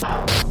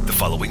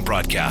following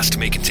broadcast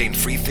may contain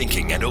free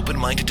thinking and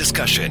open-minded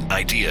discussion,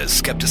 ideas,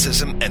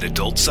 skepticism, and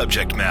adult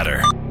subject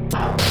matter.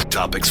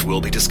 Topics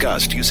will be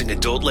discussed using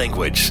adult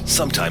language,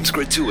 sometimes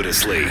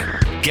gratuitously.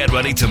 Get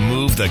ready to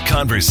move the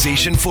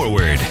conversation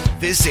forward.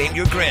 This ain't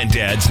your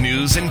granddad's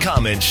news and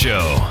comment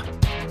show.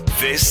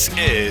 This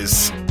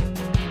is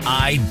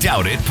I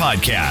Doubt It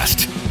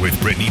Podcast with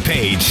Brittany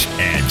Page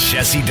and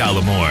Jesse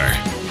Dollamore.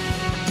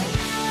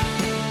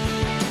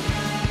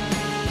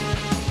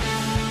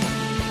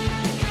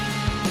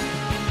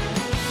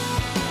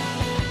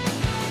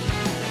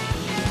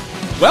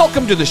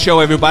 Welcome to the show,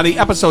 everybody.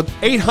 Episode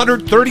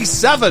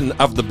 837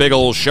 of The Big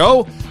Ol'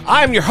 Show.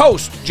 I'm your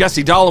host,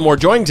 Jesse Dollamore,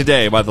 joined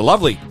today by the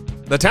lovely,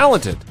 the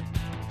talented,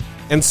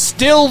 and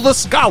still the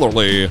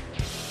scholarly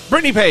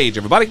Brittany Page,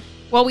 everybody.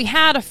 Well, we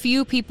had a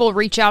few people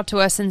reach out to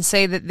us and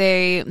say that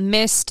they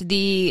missed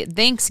the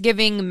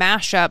Thanksgiving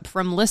mashup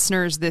from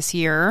listeners this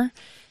year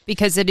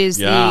because it is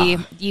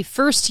the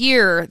first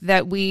year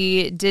that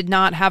we did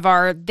not have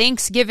our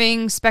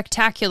Thanksgiving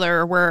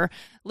spectacular where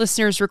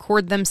listeners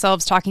record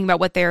themselves talking about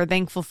what they are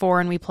thankful for,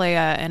 and we play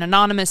an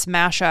anonymous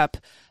mashup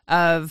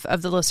of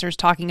the listeners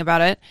talking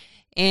about it.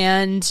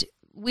 And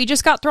we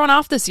just got thrown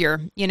off this year,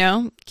 you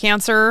know,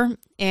 cancer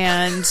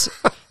and...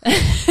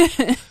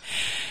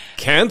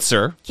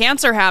 Cancer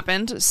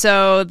happened,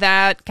 so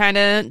that kind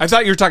of... I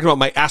thought you were talking about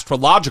my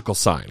astrological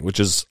sign, which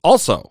is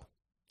also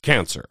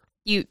Cancer.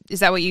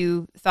 Is that what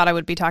you thought I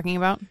would be talking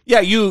about?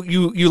 Yeah,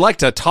 you like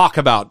to talk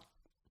about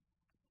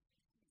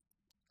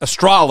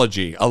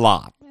astrology a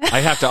lot.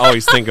 I have to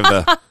always think of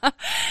the...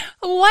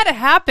 What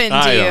happened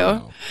to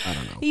you? I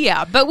don't know.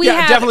 Yeah, but we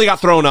definitely got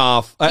thrown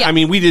off. Yeah. I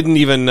mean, we didn't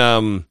even...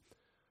 our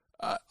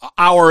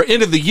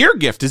end of the year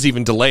gift is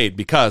even delayed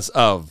because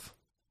of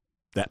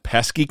that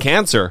pesky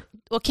cancer.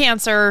 Well,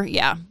 cancer,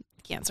 yeah.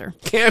 Cancer,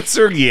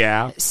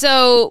 yeah.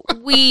 So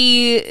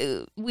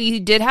we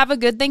did have a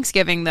good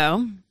Thanksgiving,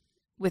 though,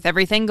 with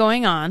everything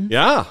going on.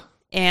 Yeah.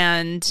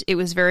 And it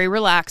was very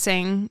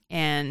relaxing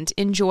and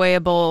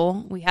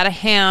enjoyable. We had a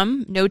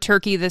ham, no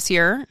turkey this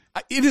year.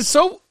 It is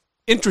so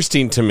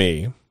interesting to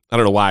me. I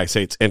don't know why I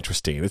say it's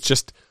interesting. It's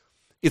just,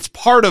 it's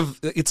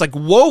like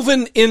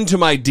woven into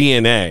my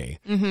DNA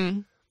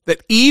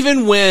that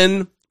even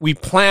when we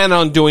plan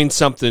on doing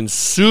something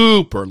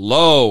super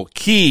low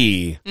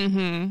key,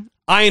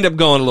 I end up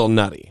going a little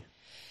nutty.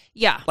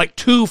 Yeah. Like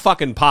 2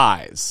 fucking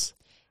pies.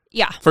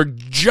 Yeah. For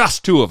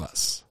just 2 of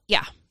us.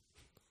 Yeah.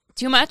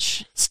 Too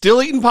much.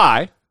 Still eating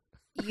pie.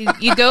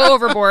 You go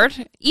overboard.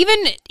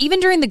 Even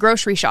during the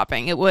grocery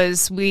shopping, it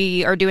was,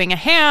 we are doing a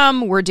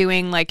ham, we're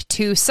doing like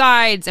 2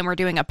 sides, and we're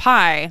doing a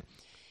pie.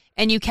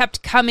 And you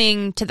kept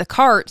coming to the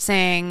cart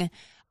saying,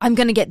 I'm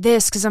going to get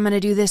this because I'm going to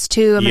do this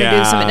too. I'm going to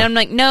do something. And I'm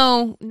like,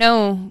 no.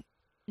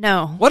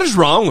 What is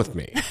wrong with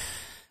me?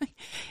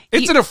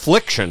 It's an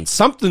affliction.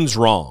 Something's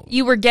wrong.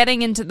 You were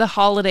getting into the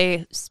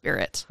holiday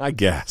spirit. I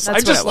guess.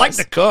 That's I just like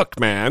to cook,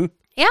 man.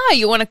 Yeah,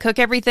 you want to cook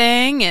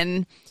everything,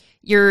 and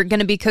you're going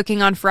to be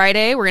cooking on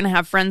Friday. We're going to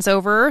have friends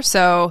over.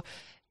 So,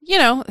 you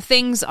know,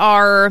 things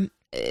are,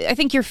 I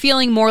think you're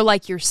feeling more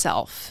like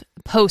yourself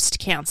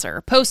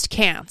post-cancer,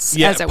 post-cance,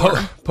 as it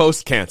were.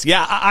 Post-cancer.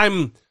 Yeah,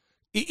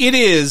 it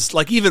is,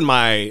 like, even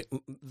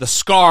the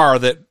scar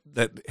that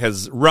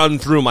has run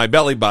through my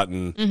belly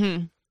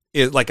button,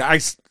 is like,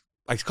 I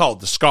call it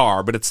the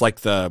scar, but it's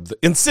like the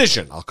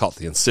incision. I'll call it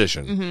the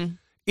incision.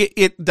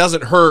 It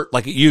doesn't hurt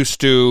like it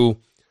used to.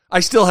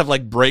 I still have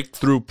like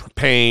breakthrough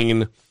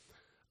pain,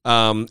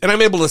 and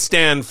I'm able to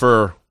stand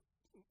for,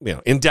 you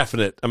know,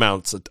 indefinite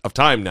amounts of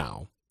time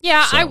now.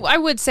 Yeah, so. I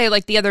would say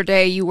like the other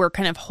day you were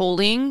kind of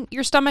holding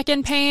your stomach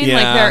in pain.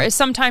 Yeah. Like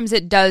sometimes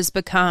it does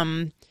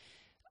become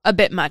a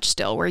bit much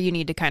still where you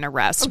need to kind of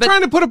rest. I'm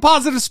trying to put a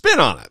positive spin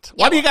on it.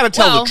 Why do you got to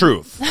tell the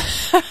truth?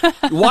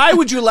 Why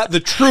would you let the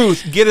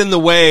truth get in the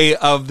way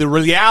of the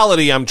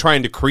reality I'm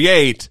trying to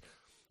create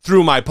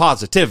through my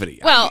positivity?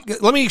 Well,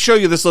 let me show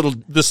you this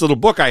little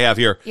book I have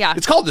here. Yeah.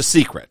 It's called The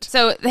Secret.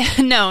 So,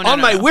 no. On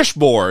my wish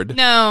board,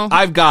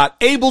 I've got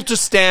able to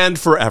stand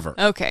forever.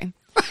 Okay.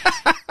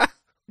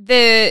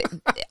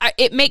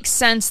 It makes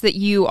sense that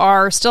you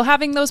are still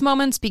having those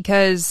moments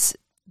because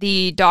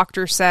the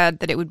doctor said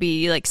that it would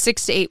be like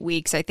 6 to 8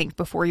 weeks, I think,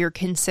 before you're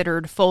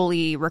considered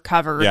fully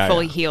recovered,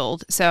 fully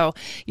healed. So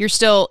you're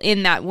still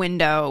in that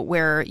window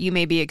where you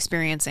may be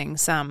experiencing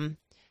some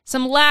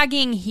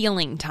lagging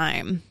healing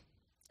time.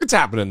 It's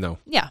happening, though.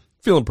 Yeah.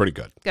 Feeling pretty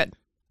good. Good.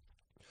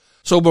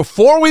 So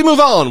before we move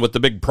on with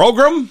the big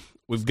program,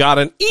 we've got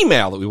an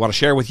email that we want to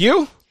share with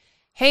you.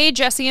 Hey,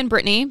 Jesse and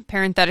Brittany,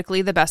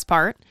 parenthetically the best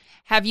part.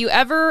 Have you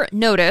ever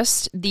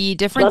noticed the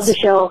difference? Love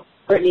the show.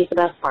 Brittany's the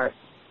best part.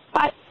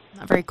 Bye.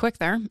 Not very quick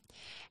there.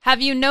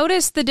 Have you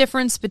noticed the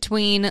difference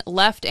between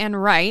left and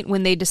right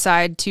when they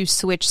decide to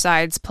switch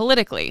sides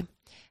politically?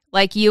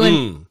 Like you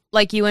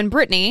and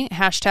Brittany,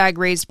 hashtag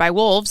raised by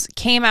wolves,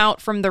 came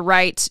out from the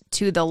right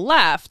to the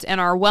left and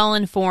are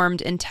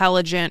well-informed,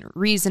 intelligent,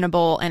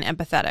 reasonable, and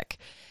empathetic.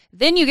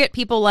 Then you get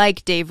people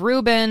like Dave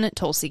Rubin,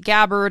 Tulsi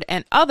Gabbard,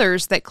 and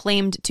others that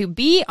claimed to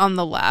be on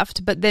the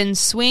left, but then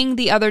swing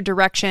the other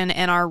direction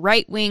and are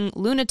right-wing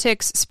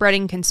lunatics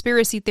spreading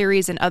conspiracy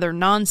theories and other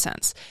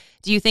nonsense.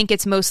 Do you think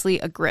it's mostly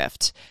a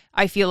grift?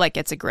 I feel like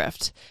it's a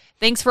grift.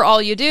 Thanks for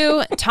all you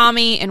do,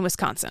 Tommy in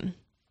Wisconsin.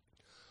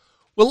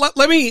 Well,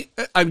 let me,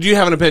 do you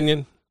have an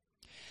opinion?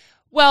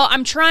 Well,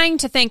 I'm trying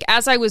to think,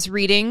 as I was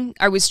reading,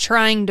 I was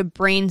trying to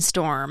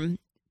brainstorm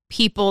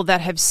people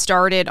that have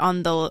started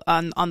on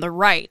the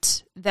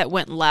right that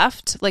went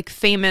left, like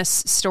famous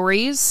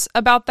stories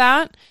about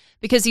that,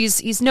 because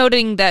he's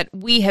noting that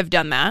we have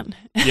done that.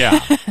 Yeah.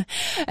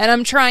 And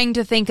I'm trying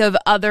to think of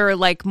other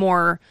like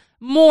more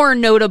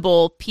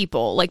notable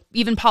people, like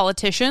even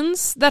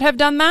politicians that have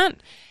done that.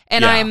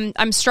 And yeah.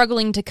 I'm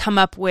struggling to come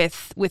up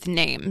with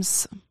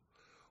names.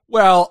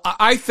 Well,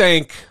 I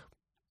think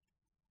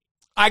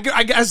I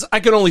guess I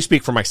can only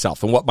speak for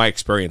myself and what my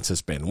experience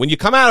has been. When you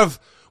come out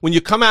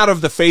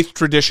of the faith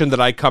tradition that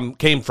I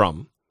came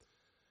from,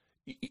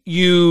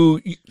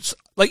 you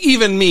like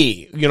even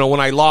me, when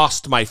I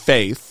lost my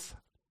faith,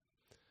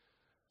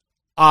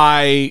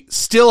 I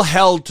still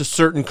held to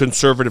certain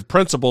conservative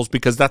principles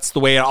because that's the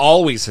way it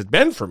always had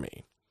been for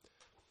me.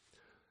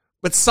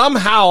 But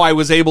somehow I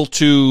was able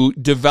to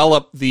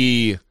develop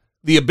the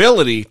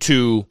ability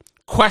to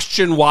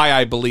question why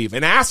I believe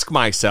and ask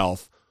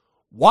myself,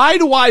 why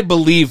do I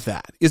believe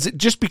that? Is it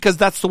just because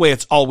that's the way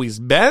it's always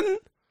been?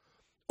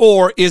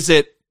 Or is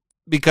it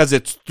because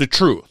it's the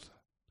truth?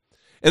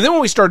 And then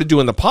when we started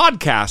doing the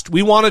podcast,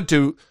 we wanted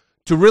to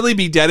really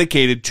be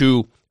dedicated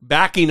to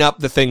backing up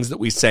the things that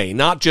we say.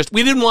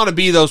 We didn't want to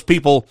be those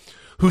people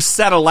who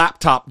set a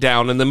laptop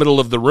down in the middle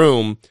of the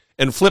room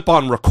and flip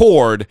on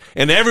record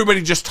and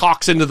everybody just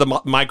talks into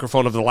the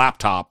microphone of the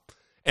laptop.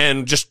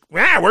 And just,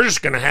 we're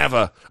just going to have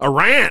a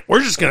rant.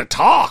 We're just going to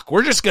talk.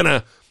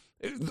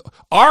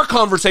 Our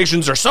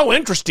conversations are so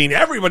interesting,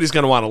 everybody's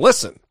going to want to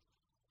listen.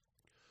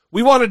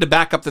 We wanted to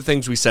back up the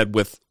things we said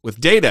with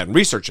data and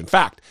research and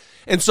fact.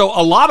 And so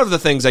a lot of the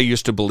things I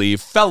used to believe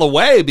fell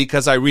away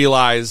because I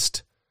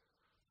realized,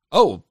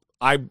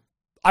 I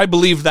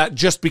believe that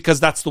just because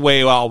that's the way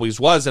it always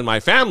was in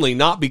my family,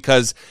 not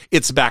because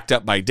it's backed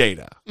up by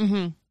data.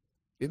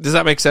 Mm-hmm. Does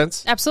that make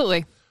sense?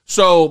 Absolutely.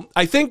 So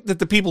I think that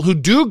the people who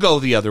do go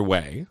the other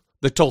way,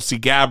 the Tulsi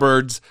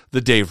Gabbards,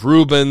 the Dave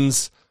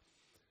Rubins,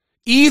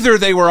 either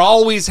they were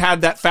always had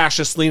that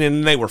fascist lean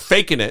and they were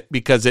faking it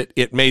because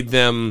it made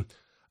them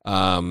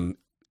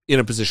in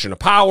a position of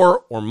power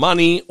or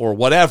money or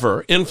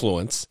whatever,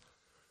 influence,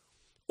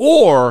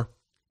 or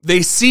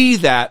they see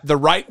that the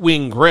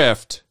right-wing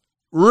grift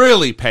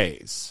really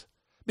pays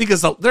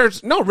because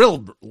there's no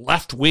real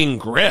left-wing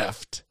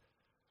grift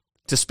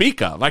to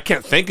speak of. I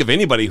can't think of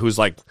anybody who's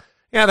like,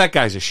 yeah, that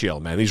guy's a shill,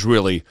 man. He's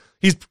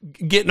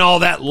getting all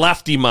that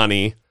lefty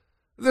money.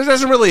 That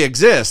doesn't really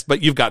exist,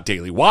 but you've got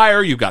Daily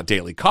Wire, you've got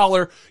Daily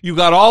Caller, you've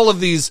got all of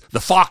the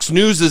Fox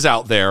Newses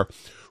out there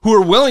who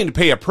are willing to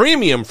pay a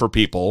premium for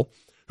people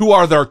who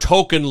are their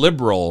token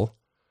liberal,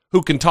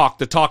 who can talk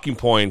the talking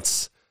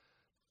points.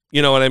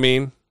 You know what I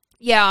mean?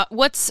 Yeah,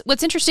 what's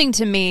interesting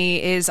to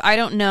me is I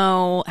don't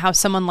know how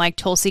someone like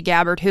Tulsi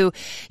Gabbard, who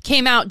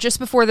came out just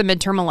before the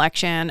midterm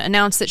election,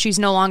 announced that she's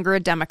no longer a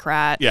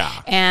Democrat,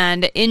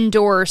 and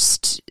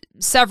endorsed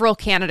several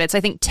candidates. I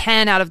think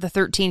 10 out of the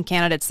 13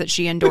 candidates that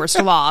she endorsed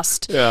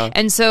lost. Yeah.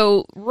 And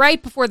so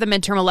right before the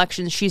midterm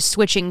elections, she's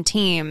switching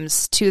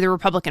teams to the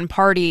Republican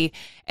Party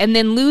and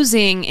then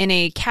losing in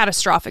a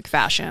catastrophic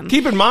fashion.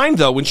 Keep in mind,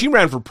 though, when she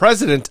ran for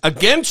president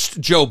against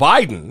Joe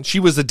Biden,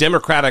 she was a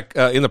Democratic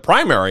in the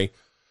primary.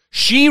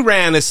 She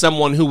ran as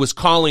someone who was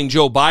calling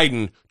Joe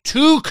Biden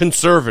too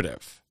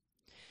conservative.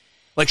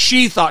 Like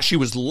she thought she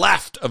was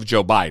left of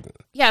Joe Biden.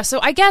 Yeah, so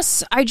I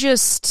guess I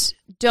just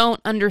don't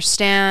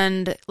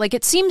understand. Like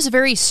it seems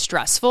very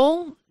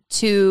stressful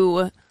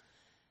to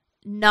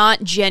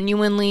not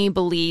genuinely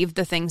believe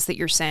the things that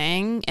you're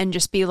saying and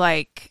just be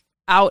like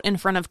out in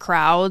front of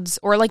crowds,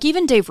 or like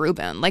even Dave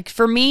Rubin. Like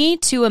for me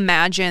to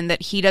imagine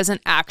that he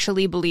doesn't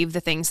actually believe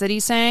the things that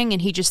he's saying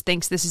and he just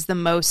thinks this is the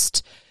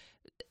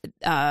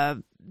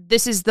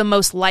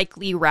most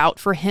likely route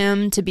for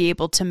him to be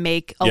able to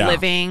make a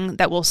living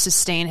that will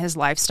sustain his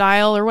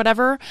lifestyle or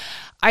whatever.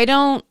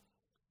 That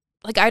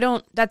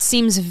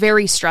seems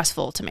very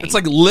stressful to me. It's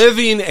like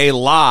living a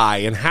lie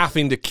and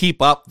having to keep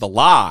up the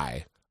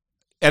lie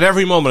at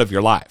every moment of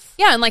your life.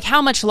 Yeah, and like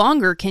how much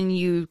longer can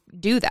you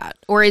do that?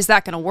 Or is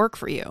that going to work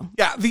for you?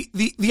 Yeah,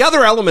 the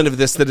other element of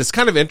this that is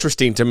kind of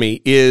interesting to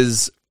me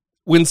is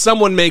when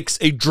someone makes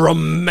a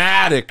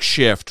dramatic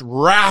shift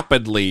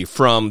rapidly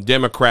from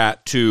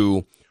Democrat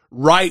to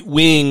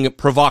right-wing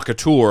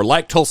provocateur,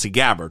 like Tulsi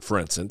Gabbard, for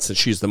instance, and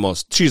she's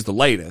the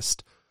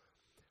latest.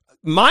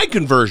 My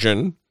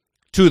conversion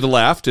to the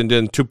left and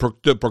then to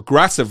the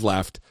progressive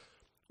left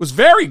was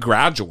very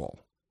gradual.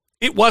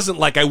 It wasn't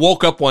like I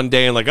woke up one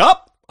day and like,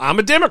 I'm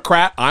a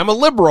Democrat, I'm a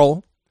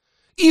liberal.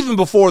 Even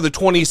before the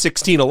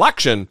 2016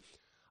 election,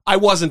 I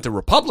wasn't a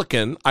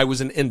Republican, I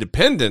was an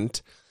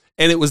independent,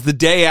 and it was the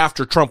day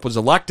after Trump was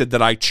elected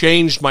that I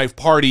changed my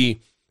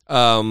party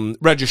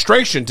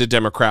registration to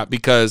Democrat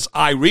because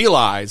I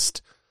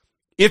realized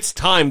it's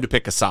time to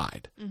pick a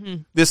side.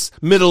 Mm-hmm. This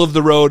middle of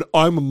the road,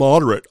 I'm a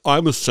moderate,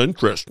 I'm a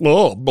centrist.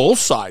 Oh, both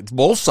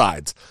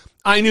sides.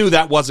 I knew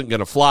that wasn't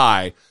going to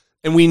fly,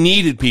 and we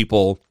needed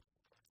people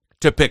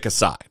to pick a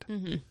side.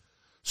 Mm-hmm.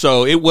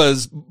 So it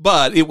was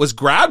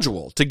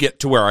gradual to get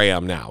to where I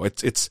am now.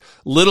 It's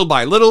little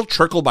by little,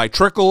 trickle by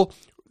trickle,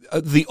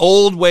 the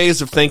old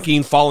ways of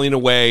thinking falling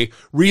away,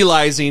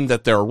 realizing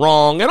that they're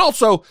wrong, and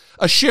also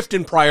a shift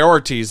in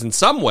priorities in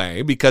some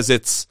way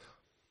because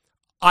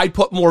I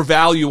put more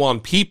value on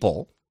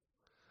people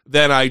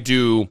than I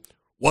do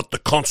what the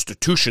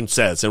Constitution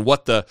says and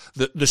what the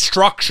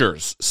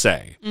structures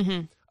say.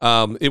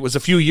 Mm-hmm. It was a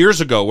few years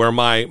ago where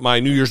my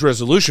New Year's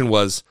resolution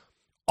was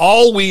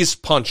always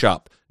punch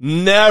up,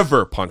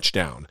 never punch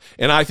down.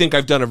 And I think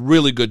I've done a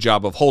really good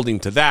job of holding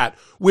to that,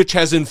 which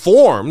has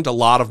informed a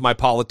lot of my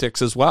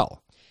politics as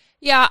well.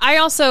 Yeah,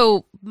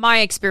 my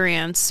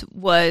experience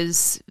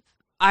was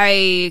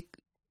I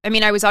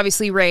was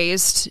obviously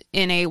raised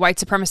in a white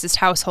supremacist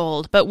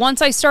household, but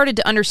once I started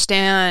to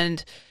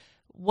understand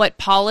what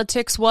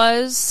politics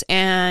was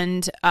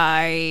and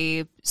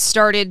I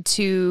started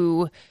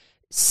to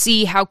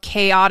see how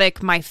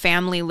chaotic my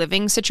family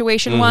living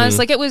situation was,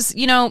 like it was,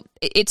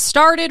 it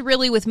started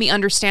really with me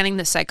understanding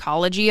the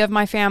psychology of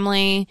my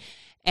family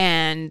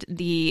and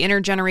the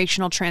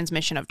intergenerational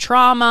transmission of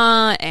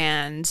trauma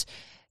and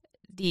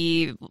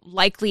the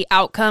likely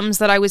outcomes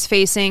that I was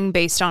facing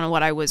based on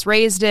what I was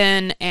raised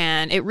in.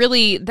 And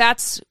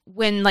that's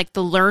when like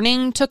the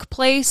learning took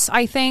place,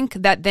 I think,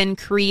 that then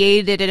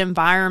created an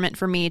environment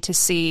for me to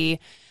see,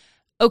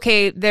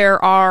 okay,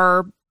 there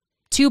are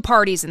two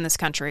parties in this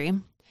country,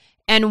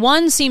 and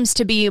one seems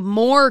to be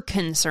more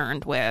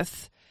concerned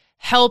with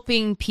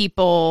helping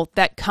people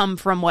that come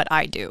from what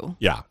I do.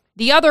 Yeah.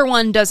 The other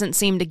one doesn't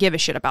seem to give a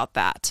shit about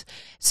that.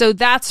 So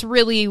that's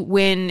really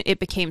when it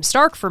became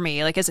stark for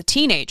me, like as a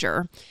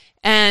teenager.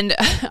 And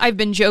I've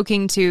been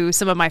joking to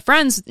some of my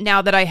friends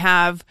now that I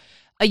have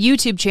a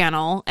YouTube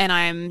channel and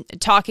I'm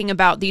talking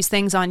about these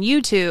things on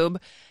YouTube.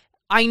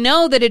 I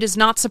know that it is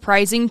not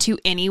surprising to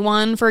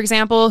anyone, for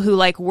example, who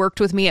like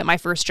worked with me at my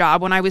first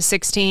job when I was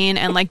 16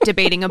 and like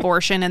debating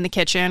abortion in the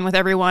kitchen with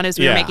everyone as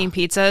we were making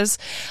pizzas.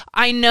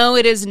 I know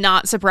it is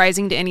not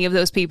surprising to any of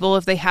those people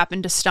if they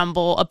happen to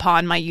stumble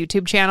upon my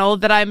YouTube channel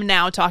that I'm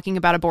now talking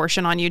about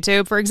abortion on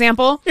YouTube, for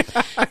example,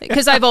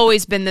 because I've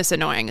always been this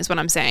annoying is what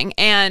I'm saying.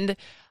 And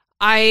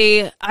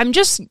I'm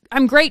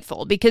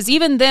grateful because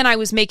even then I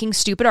was making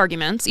stupid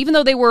arguments, even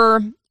though they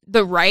were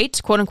the right,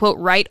 quote unquote,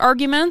 right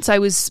arguments. I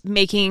was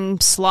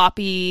making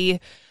sloppy,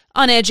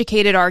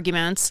 uneducated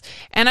arguments,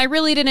 and I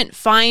really didn't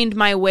find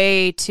my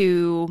way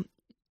to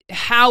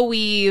how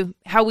we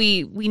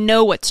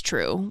know what's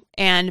true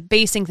and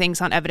basing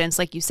things on evidence,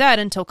 like you said,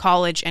 until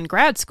college and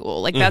grad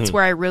school. Like that's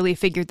where I really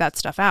figured that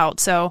stuff out.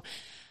 So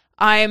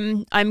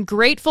I'm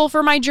grateful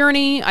for my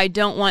journey. I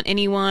don't want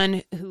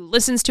anyone who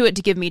listens to it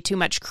to give me too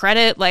much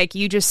credit. Like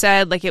you just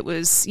said, like it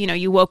was,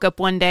 you woke up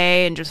one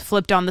day and just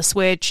flipped on the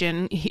switch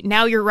and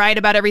now you're right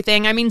about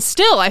everything. I mean,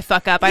 still I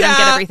fuck up. I don't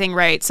get everything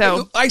right.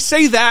 So I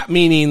say that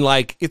meaning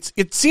like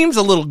it seems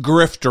a little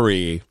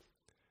griftery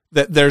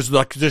that there's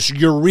like this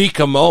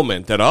eureka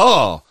moment that,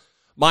 oh,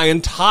 my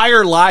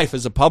entire life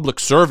as a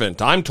public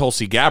servant, I'm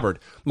Tulsi Gabbard.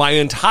 My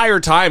entire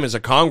time as a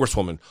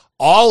congresswoman,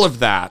 all of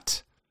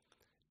that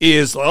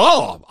is,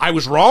 oh, I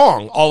was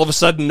wrong. All of a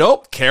sudden,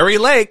 nope, Carrie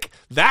Lake,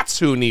 that's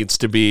who needs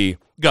to be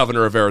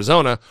governor of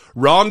Arizona.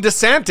 Ron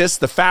DeSantis,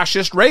 the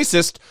fascist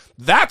racist,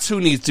 that's who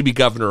needs to be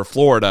governor of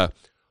Florida.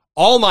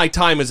 All my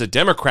time as a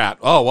Democrat,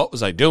 oh, what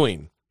was I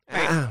doing?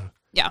 Right.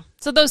 Yeah,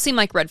 so those seem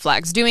like red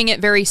flags. Doing it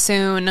very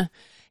soon.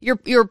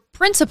 Your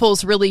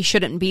principles really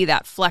shouldn't be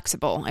that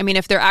flexible. I mean,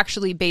 if they're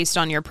actually based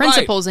on your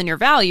principles and your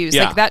values,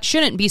 like that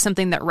shouldn't be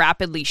something that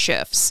rapidly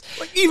shifts.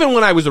 Even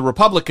when I was a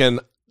Republican,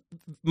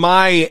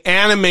 my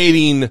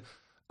animating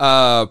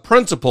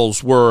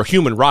principles were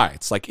human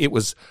rights. Like it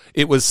was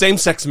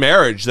same-sex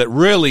marriage that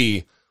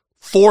really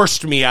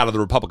forced me out of the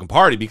Republican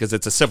Party because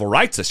it's a civil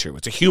rights issue.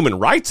 It's a human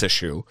rights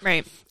issue.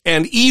 Right.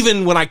 And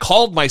even when I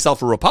called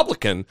myself a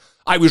Republican,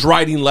 I was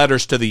writing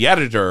letters to the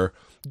editor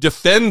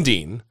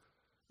defending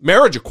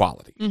marriage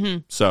equality. Mm-hmm.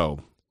 So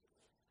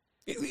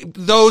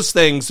those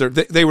things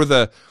they were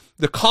the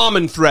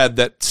common thread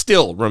that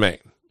still remain.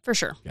 For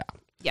sure. Yeah.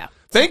 Yeah.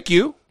 Thank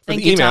you.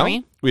 Thank you, email.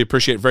 Tommy. We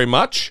appreciate it very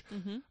much.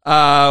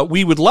 Mm-hmm.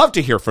 We would love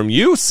to hear from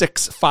you.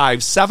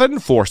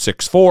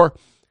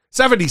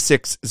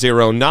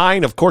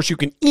 657-464-7609. Of course, you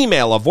can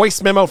email a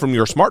voice memo from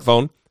your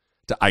smartphone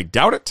to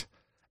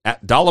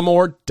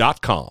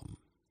idoubt@dollemore.com.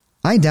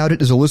 I Doubt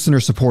It is a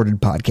listener-supported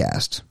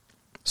podcast.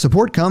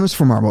 Support comes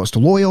from our most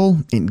loyal,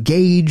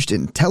 engaged,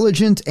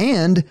 intelligent,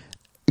 and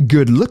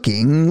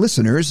good-looking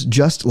listeners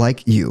just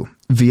like you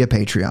via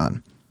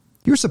Patreon.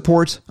 Your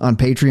support on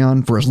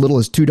Patreon for as little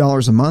as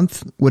 $2 a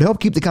month would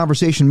help keep the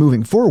conversation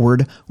moving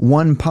forward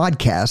one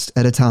podcast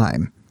at a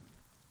time.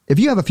 If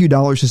you have a few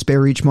dollars to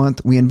spare each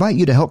month, we invite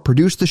you to help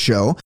produce the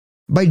show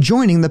by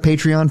joining the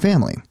Patreon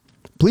family.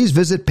 please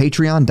visit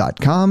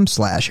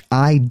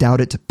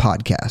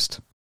patreon.com/IDoubtItPodcast.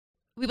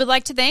 We would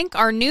like to thank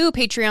our new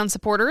Patreon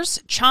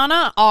supporters,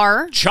 Chana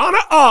R.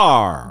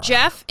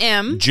 Jeff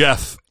M.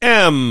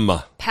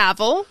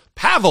 Pavel.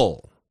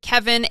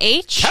 Kevin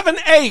H.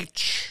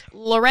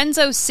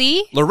 Lorenzo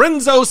C.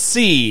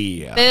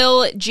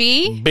 Bill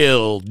G.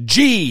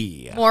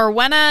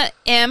 Morwenna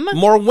M.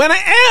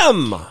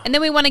 And then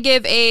we want to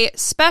give a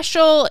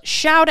special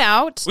shout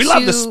out. We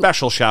love the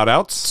special shout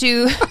outs.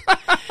 To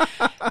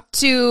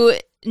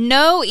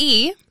No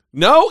E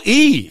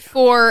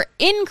for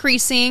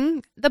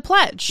increasing the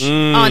pledge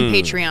on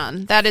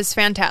Patreon. That is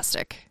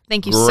fantastic.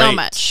 Thank you so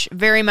much,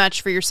 very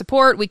much for your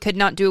support. We could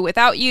not do it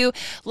without you.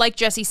 Like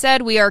Jesse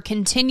said, we are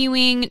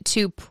continuing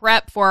to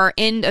prep for our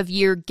end of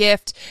year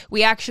gift.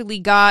 We actually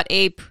got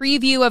a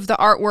preview of the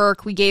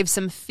artwork. We gave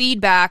some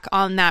feedback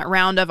on that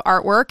round of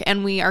artwork,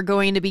 and we are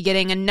going to be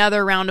getting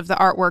another round of the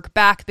artwork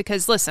back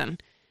because, listen,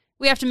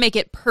 we have to make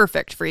it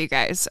perfect for you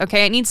guys,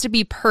 okay? It needs to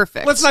be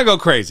perfect. Let's not go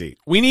crazy.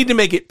 We need to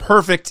make it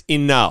perfect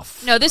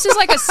enough. No, this is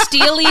like a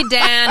Steely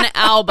Dan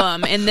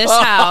album in this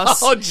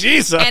house. Oh,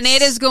 Jesus. And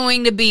it is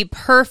going to be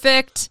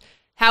perfect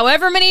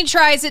however many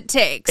tries it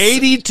takes.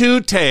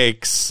 82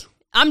 takes.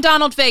 I'm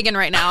Donald Fagen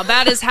right now.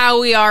 That is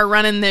how we are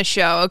running this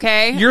show,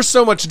 okay? You're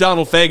so much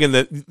Donald Fagen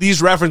that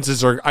these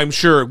references are, I'm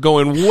sure,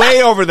 going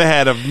way over the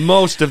head of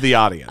most of the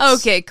audience.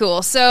 Okay,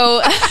 cool. So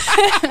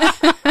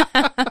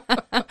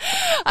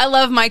I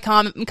love my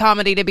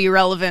comedy to be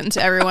relevant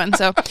to everyone.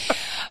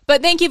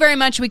 But thank you very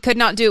much. We could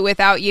not do it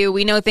without you.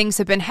 We know things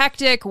have been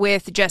hectic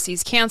with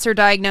Jesse's cancer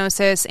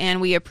diagnosis,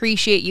 and we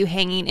appreciate you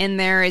hanging in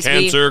there as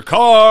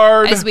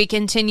we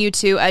continue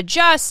to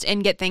adjust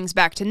and get things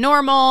back to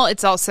normal.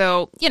 It's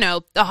also,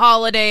 the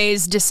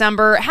holidays,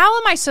 December. How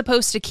am I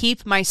supposed to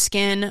keep my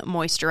skin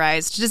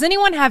moisturized? Does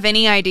anyone have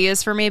any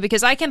ideas for me?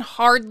 Because I can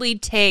hardly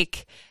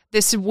take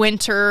this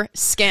winter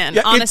skin,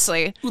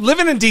 honestly.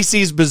 Living in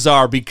D.C. is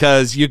bizarre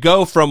because you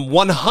go from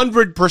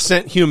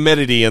 100%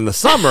 humidity in the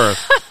summer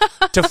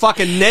to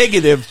fucking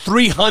negative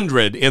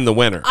 300 in the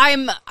winter.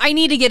 I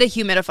need to get a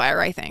humidifier,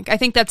 I think. I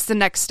think that's the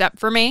next step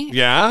for me.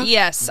 Yeah?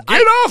 Yes.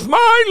 Get off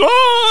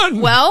my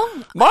lawn! Well,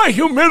 my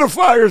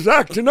humidifier's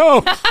acting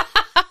up.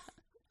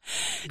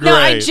 No,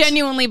 I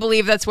genuinely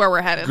believe that's where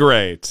we're headed.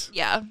 Great.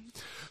 Yeah.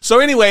 So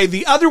anyway,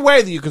 the other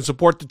way that you can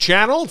support the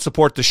channel,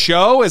 support the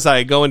show as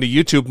I go into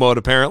YouTube mode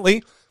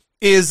apparently,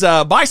 is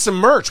buy some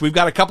merch. We've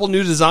got a couple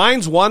new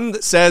designs. One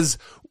that says,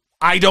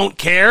 I don't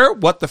care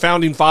what the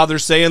founding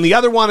fathers say, and the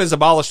other one is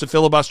abolish the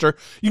filibuster.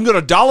 You can go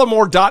to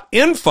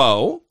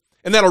dollarmore.info,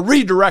 and that'll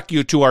redirect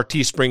you to our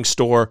Teespring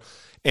store,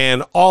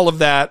 and all of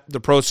that, the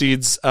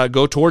proceeds,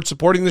 go towards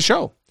supporting the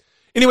show.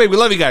 Anyway, we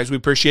love you guys. We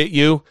appreciate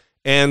you,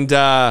 and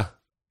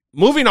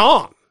moving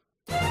on.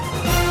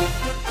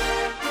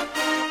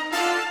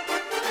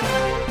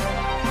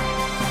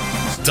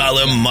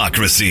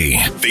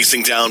 Dollarmocracy,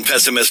 facing down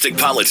pessimistic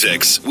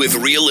politics with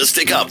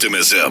realistic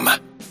optimism.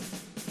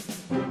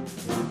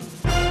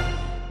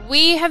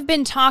 We have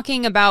been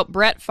talking about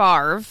Brett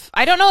Favre.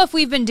 I don't know if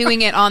we've been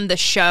doing it on the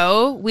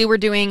show. We were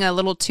doing a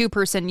little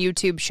 2-person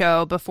YouTube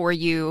show before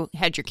you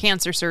had your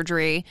cancer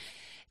surgery.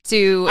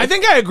 I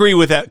think I agree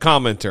with that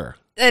commenter.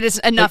 That is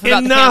enough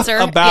about the cancer.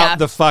 Enough about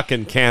the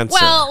fucking cancer.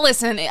 Well,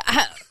 listen.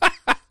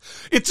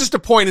 It's just a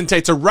point in time.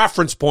 It's a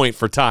reference point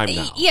for time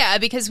now. Yeah,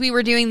 because we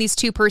were doing these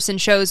 2-person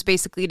shows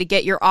basically to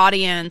get your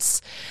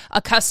audience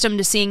accustomed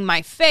to seeing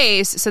my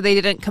face so they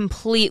didn't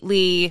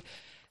completely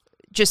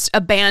just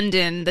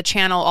abandon the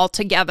channel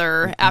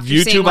altogether after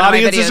seeing one of my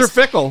videos. YouTube audiences are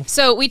fickle.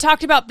 So we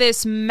talked about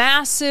this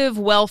massive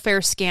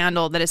welfare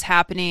scandal that is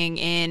happening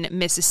in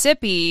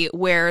Mississippi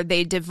where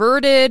they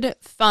diverted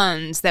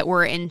funds that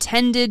were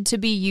intended to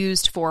be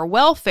used for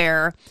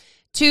welfare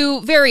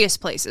to various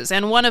places.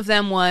 And one of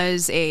them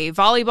was a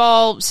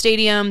volleyball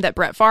stadium that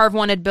Brett Favre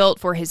wanted built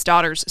for his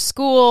daughter's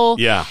school.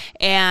 Yeah.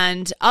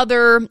 And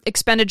other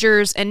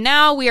expenditures. And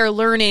now we are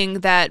learning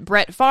that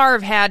Brett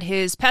Favre had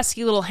his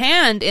pesky little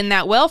hand in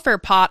that welfare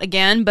pot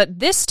again, but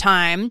this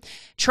time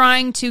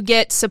trying to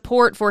get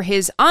support for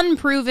his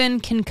unproven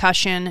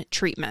concussion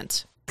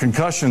treatment.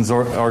 Concussions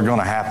are going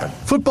to happen.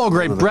 Football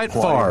great Brett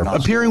Favre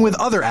appearing with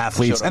other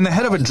athletes and the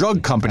head of a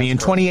drug company in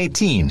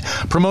 2018,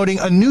 promoting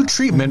a new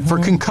treatment for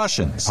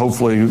concussions.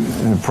 Hopefully,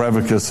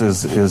 Prevacus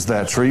is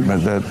that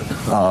treatment that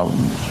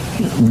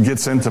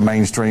gets into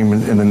mainstream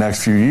in the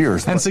next few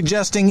years. And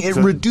suggesting it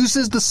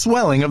reduces the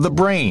swelling of the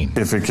brain.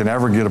 If it can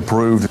ever get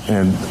approved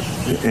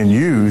and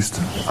used,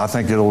 I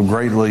think it'll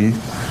greatly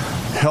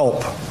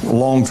help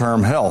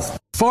long-term health.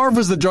 Favre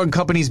was the drug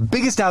company's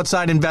biggest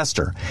outside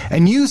investor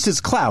and used his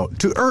clout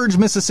to urge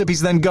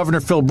Mississippi's then Governor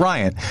Phil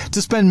Bryant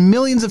to spend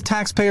millions of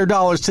taxpayer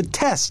dollars to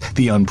test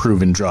the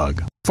unproven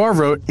drug. Favre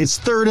wrote, "It's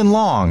third and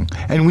long,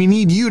 and we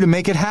need you to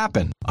make it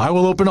happen." "I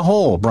will open a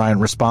hole," Bryant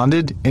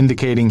responded,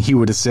 indicating he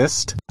would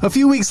assist. A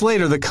few weeks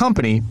later, the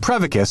company,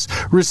 Prevacus,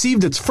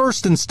 received its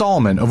first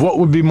installment of what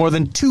would be more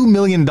than $2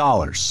 million.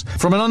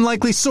 From an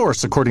unlikely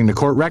source, according to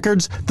court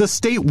records, the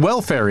state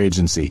welfare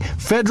agency,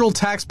 federal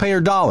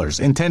taxpayer dollars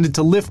intended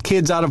to lift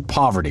kids out of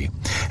poverty,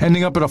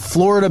 ending up at a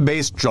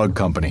Florida-based drug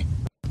company.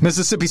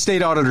 Mississippi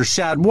State Auditor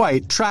Shad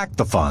White tracked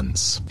the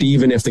funds.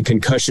 Even if the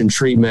concussion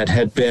treatment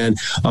had been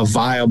a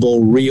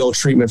viable, real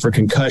treatment for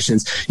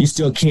concussions, you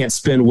still can't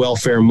spend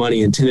welfare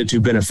money intended to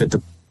benefit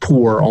the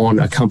poor on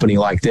a company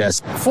like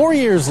this. 4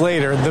 years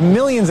later, the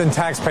millions in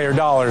taxpayer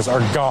dollars are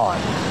gone.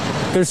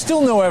 There's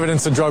still no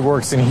evidence the drug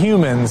works in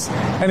humans,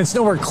 and it's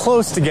nowhere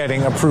close to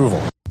getting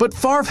approval. But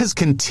Favre has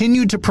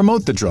continued to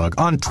promote the drug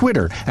on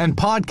Twitter and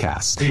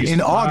podcasts, in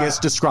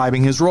August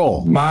describing his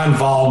role. My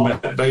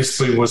involvement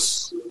basically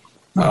was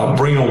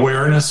bring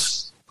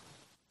awareness,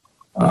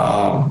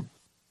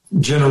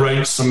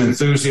 generate some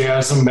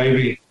enthusiasm,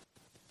 maybe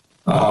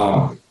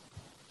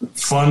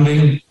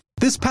funding.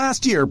 This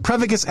past year,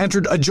 Prevacus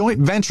entered a joint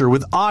venture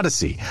with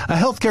Odyssey, a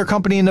healthcare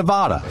company in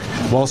Nevada.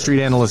 Wall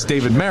Street analyst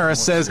David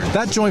Maris says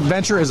that joint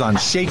venture is on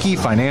shaky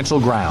financial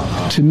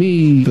ground. To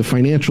me, the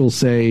financials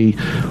say,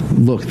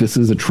 look, this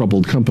is a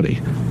troubled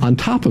company. On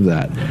top of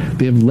that,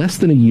 they have less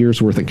than a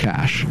year's worth of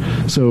cash.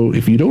 So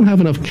if you don't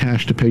have enough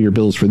cash to pay your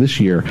bills for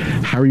this year,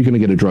 how are you going to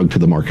get a drug to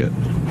the market?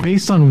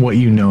 Based on what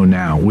you know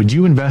now, would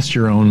you invest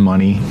your own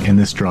money in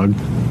this drug?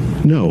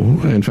 No.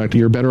 In fact,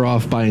 you're better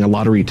off buying a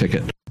lottery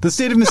ticket. The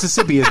state of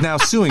Mississippi is now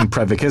suing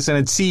Prevacus and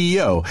its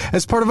CEO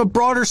as part of a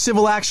broader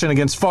civil action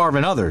against Favre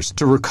and others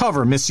to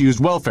recover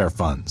misused welfare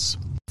funds.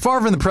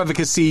 Favre and the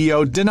Prevacus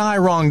CEO deny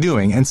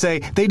wrongdoing and say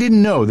they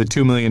didn't know the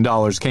 $2 million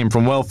came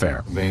from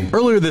welfare.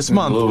 Earlier this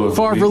month,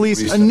 Favre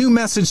released a new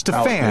message to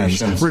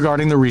fans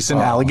regarding the recent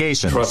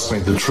allegations. Trust me,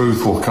 the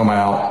truth will come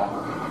out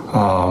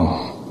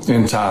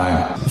in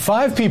time.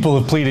 5 people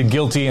have pleaded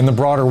guilty in the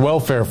broader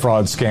welfare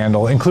fraud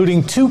scandal,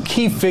 including 2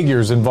 key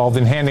figures involved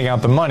in handing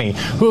out the money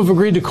who have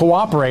agreed to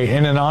cooperate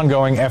in an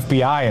ongoing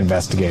FBI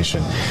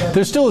investigation.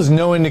 There still is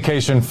no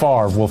indication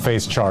Favre will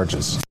face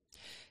charges.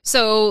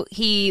 So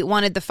he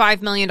wanted the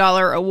 $5 million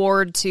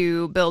award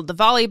to build the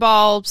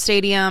volleyball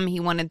stadium. He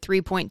wanted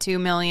 $3.2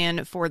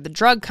 million for the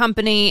drug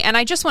company. And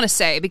I just want to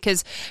say,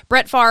 because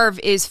Brett Favre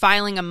is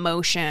filing a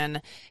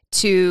motion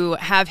to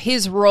have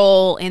his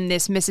role in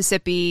this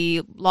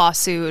Mississippi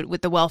lawsuit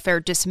with the welfare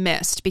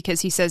dismissed,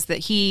 because he says that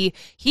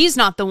he's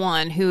not the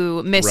one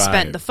who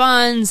misspent the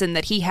funds and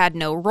that he had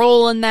no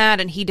role in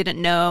that and he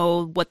didn't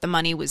know what the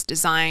money was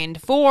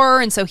designed for,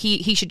 and so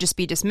he should just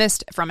be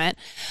dismissed from it.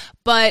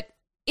 But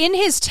in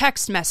his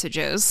text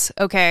messages,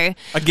 okay?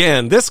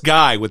 Again, this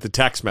guy with the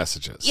text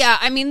messages. Yeah,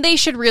 I mean, they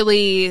should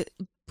really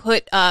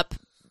put up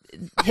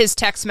his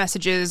text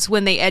messages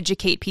when they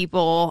educate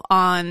people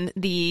on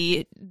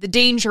the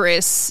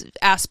dangerous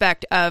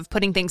aspect of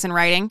putting things in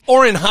writing.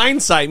 Or in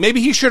hindsight,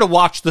 maybe he should have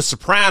watched The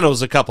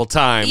Sopranos a couple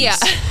times. Yeah.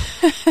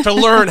 to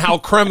learn how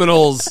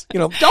criminals,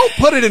 don't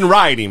put it in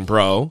writing,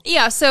 bro.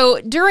 Yeah, so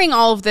during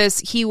all of this,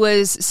 he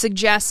was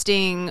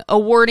suggesting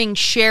awarding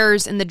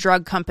shares in the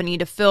drug company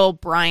to Phil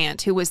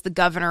Bryant, who was the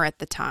governor at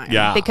the time.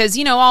 Yeah. Because,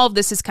 all of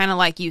this is kind of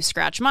like, you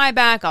scratch my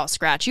back, I'll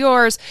scratch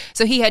yours.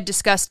 So he had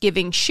discussed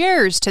giving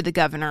shares to the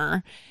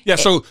governor. Yeah,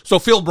 so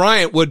Phil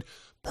Bryant would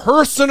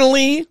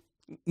personally,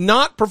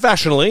 not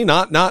professionally,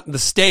 not the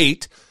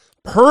state,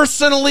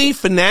 personally,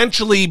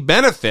 financially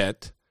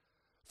benefit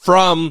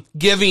from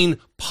giving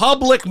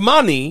public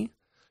money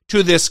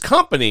to this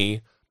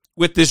company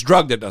with this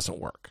drug that doesn't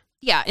work.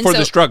 Yeah, and for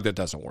this drug that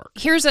doesn't work.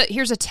 Here's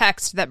a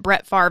text that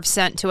Brett Favre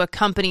sent to a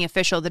company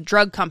official, the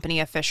drug company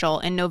official,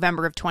 in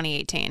November of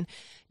 2018.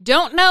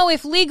 Don't know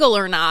if legal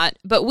or not,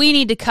 but we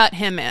need to cut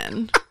him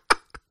in.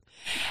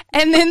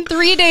 And then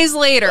 3 days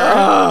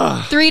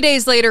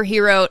later, he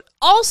wrote,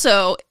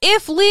 also,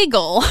 if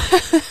legal,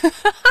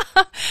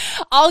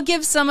 I'll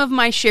give some of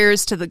my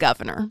shares to the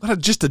governor.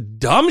 Just a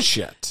dumb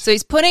shit. So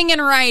he's putting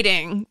in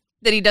writing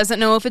that he doesn't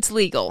know if it's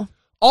legal.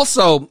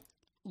 Also,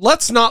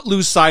 let's not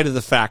lose sight of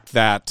the fact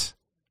that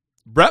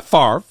Brett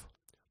Favre,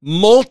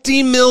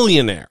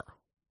 multimillionaire,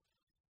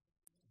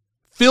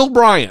 Phil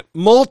Bryant,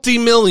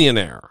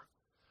 multimillionaire,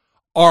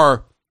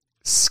 are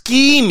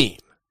skimming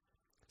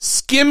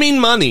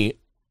money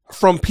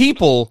from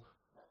people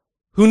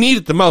who need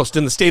it the most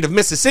in the state of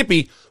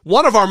Mississippi,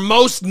 one of our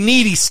most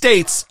needy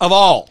states of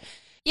all.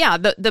 Yeah,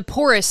 the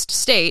poorest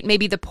state,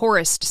 maybe the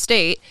poorest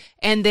state,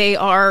 and they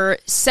are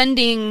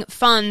sending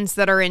funds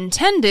that are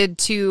intended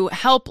to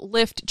help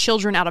lift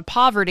children out of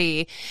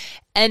poverty,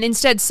 and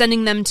instead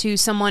sending them to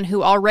someone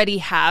who already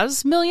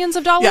has millions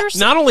of dollars.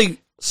 Yeah, not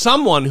only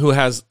someone who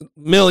has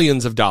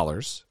millions of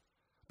dollars,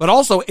 but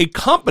also a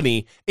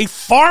company, a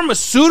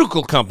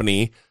pharmaceutical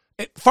company.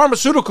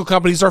 Pharmaceutical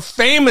companies are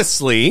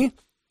famously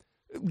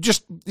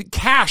just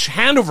cash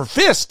hand over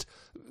fist,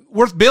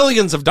 worth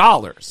billions of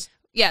dollars.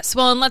 Yes,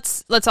 well, and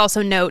let's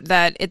also note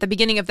that at the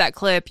beginning of that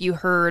clip, you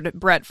heard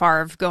Brett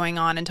Favre going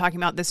on and talking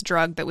about this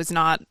drug that was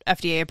not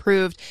FDA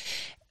approved.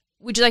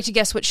 Would you like to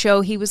guess what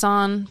show he was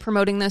on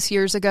promoting this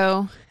years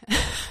ago?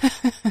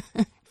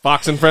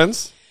 Fox and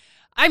Friends?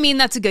 I mean,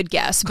 that's a good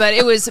guess, but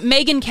it was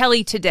Megyn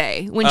Kelly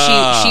Today when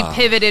she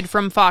pivoted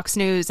from Fox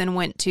News and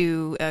went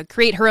to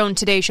create her own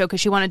Today show because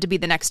she wanted to be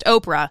the next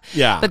Oprah.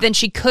 Yeah. But then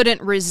she couldn't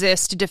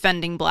resist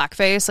defending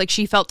blackface. Like,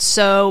 she felt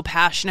so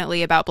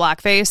passionately about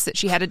blackface that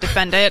she had to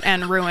defend it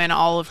and ruin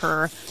all of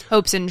her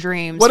hopes and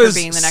dreams for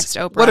being the next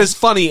Oprah. What is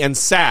funny and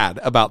sad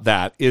about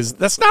that is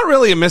that's not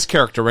really a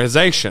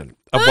mischaracterization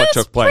of what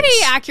took place.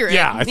 Pretty accurate.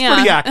 Yeah, it's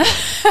pretty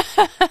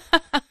accurate.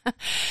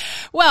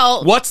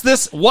 Well, what's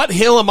this? What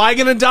hill am I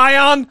going to die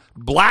on?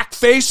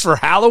 Blackface for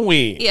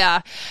Halloween.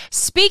 Yeah.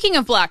 Speaking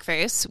of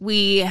blackface,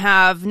 we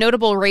have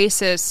notable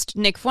racist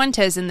Nick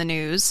Fuentes in the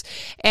news.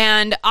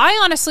 And I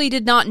honestly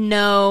did not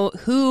know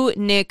who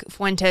Nick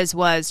Fuentes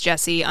was,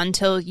 Jesse,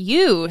 until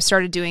you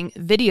started doing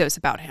videos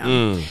about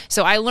him.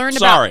 So I learned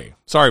Sorry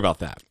about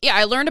that. Yeah,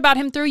 I learned about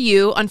him through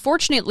you.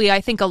 Unfortunately,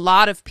 I think a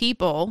lot of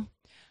people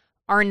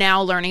are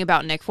now learning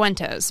about Nick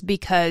Fuentes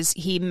because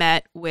he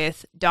met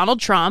with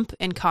Donald Trump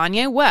and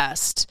Kanye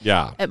West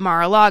at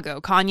Mar-a-Lago.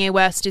 Kanye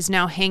West is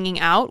now hanging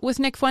out with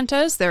Nick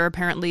Fuentes. They're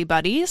apparently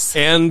buddies.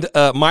 And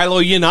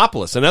Milo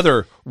Yiannopoulos,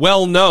 another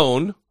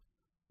well-known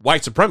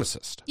white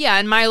supremacist. Yeah,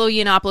 and Milo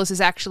Yiannopoulos is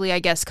actually, I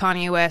guess,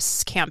 Kanye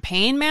West's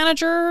campaign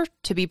manager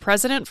to be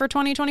president for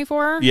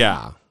 2024.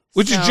 Yeah,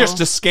 which is just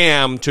a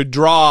scam to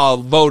draw a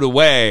vote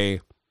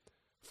away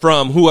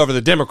from whoever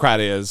the Democrat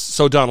is,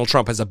 so Donald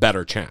Trump has a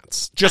better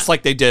chance, just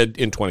like they did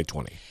in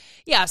 2020.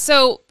 Yeah,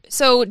 so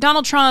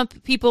Donald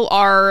Trump, people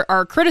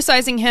are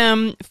criticizing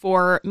him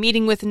for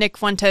meeting with Nick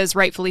Fuentes,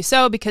 rightfully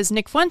so, because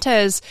Nick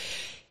Fuentes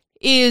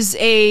is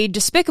a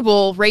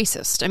despicable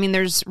racist. I mean,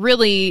 there's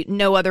really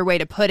no other way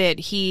to put it.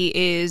 He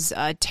is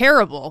a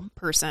terrible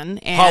person.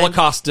 And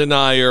Holocaust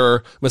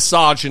denier,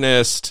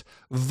 misogynist,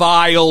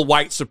 vile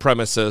white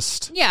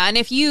supremacist. Yeah, and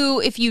if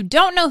you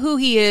don't know who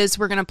he is,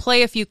 we're going to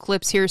play a few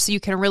clips here so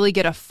you can really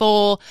get a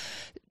full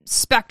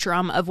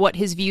spectrum of what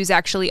his views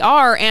actually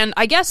are, and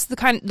I guess the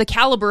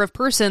caliber of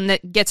person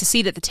that gets a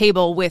seat at the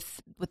table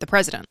with the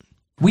president.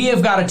 We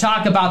have got to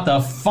talk about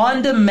the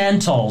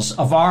fundamentals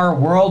of our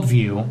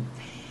worldview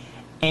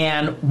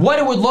and what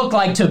it would look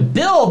like to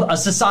build a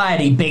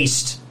society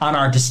based on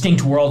our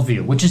distinct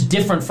worldview, which is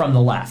different from the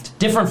left,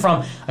 different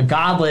from a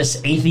godless,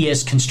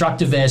 atheist,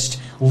 constructivist,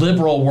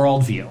 liberal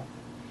worldview.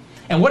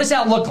 And what does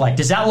that look like?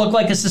 Does that look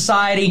like a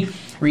society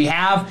where you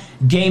have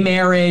gay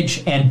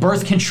marriage and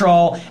birth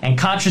control and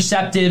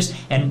contraceptives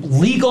and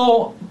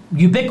legal,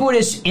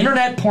 ubiquitous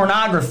internet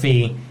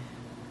pornography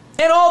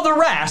and all the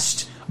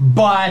rest,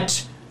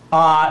 but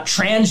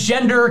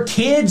transgender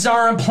kids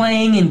aren't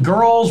playing in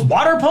girls'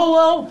 water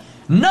polo?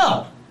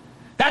 No,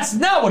 that's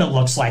not what it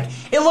looks like.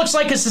 It looks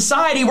like a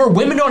society where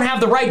women don't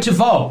have the right to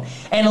vote.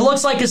 And it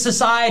looks like a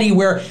society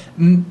where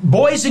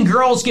boys and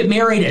girls get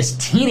married as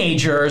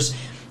teenagers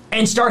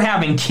and start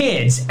having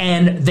kids.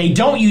 And they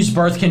don't use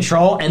birth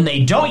control and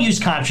they don't use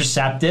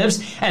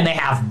contraceptives. And they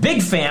have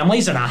big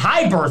families and a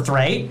high birth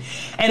rate.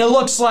 And it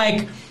looks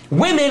like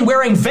women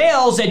wearing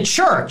veils at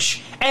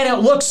church. And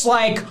it looks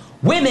like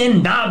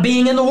women not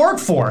being in the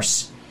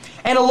workforce.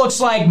 And it looks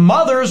like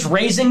mothers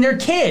raising their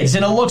kids.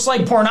 And it looks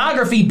like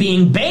pornography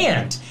being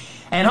banned.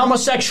 And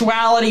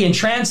homosexuality and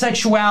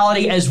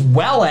transsexuality, as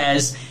well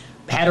as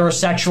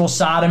heterosexual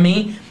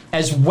sodomy,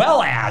 as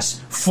well as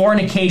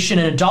fornication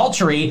and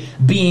adultery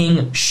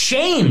being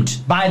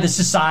shamed by the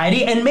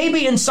society. And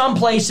maybe in some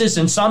places,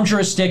 in some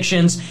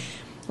jurisdictions,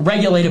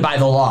 regulated by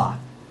the law.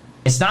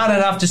 It's not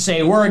enough to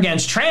say we're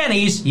against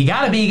trannies. You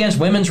got to be against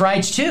women's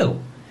rights, too.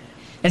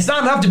 It's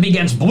not enough to be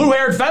against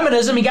blue-haired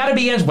feminism. You got to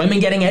be against women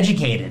getting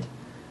educated.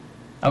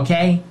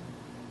 Okay?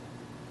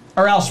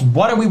 Or else,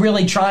 what are we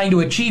really trying to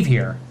achieve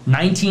here?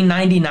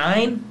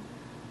 1999?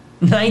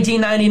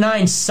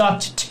 1999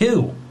 sucked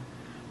too.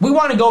 We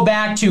want to go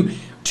back to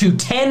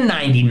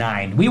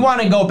 1099. We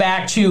want to go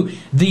back to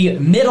the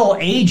Middle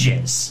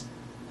Ages.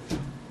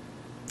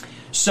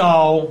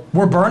 So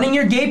we're burning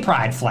your gay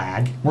pride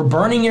flag. We're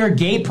burning your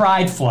gay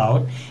pride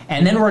float.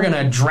 And then we're going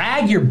to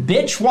drag your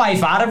bitch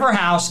wife out of her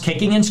house,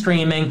 kicking and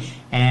screaming.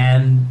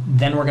 And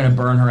then we're going to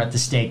burn her at the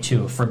stake,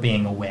 too, for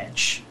being a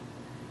witch.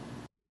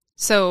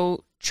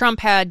 So Trump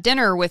had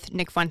dinner with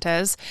Nick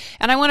Fuentes.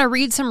 And I want to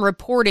read some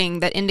reporting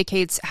that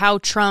indicates how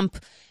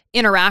Trump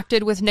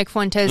interacted with Nick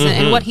Fuentes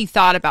and what he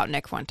thought about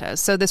Nick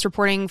Fuentes. So this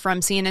reporting from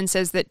CNN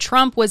says that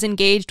Trump was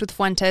engaged with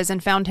Fuentes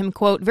and found him,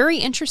 quote, very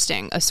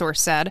interesting, a source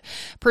said,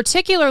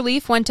 particularly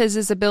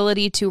Fuentes'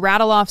 ability to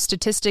rattle off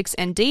statistics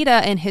and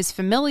data and his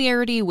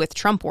familiarity with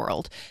Trump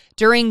world.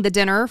 During the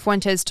dinner,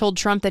 Fuentes told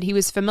Trump that he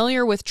was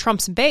familiar with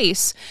Trump's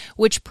base,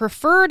 which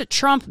preferred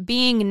Trump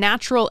being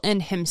natural in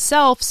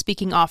himself,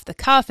 speaking off the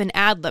cuff and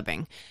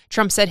ad-libbing.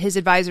 Trump said his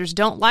advisors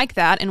don't like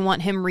that and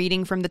want him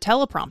reading from the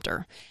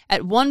teleprompter.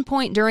 At one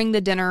point during the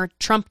dinner,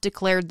 Trump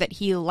declared that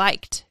he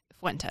liked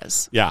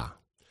Fuentes. Yeah.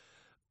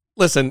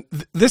 Listen,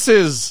 this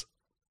is,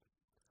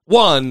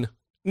 one,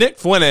 Nick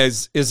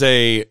Fuentes is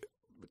a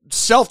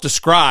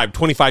self-described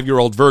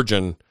 25-year-old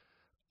virgin.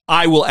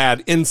 I will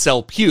add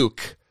incel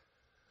puke.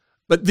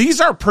 But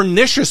these are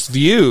pernicious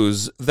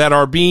views that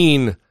are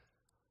being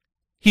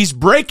He's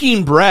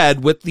breaking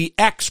bread with the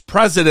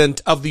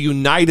ex-president of the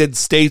United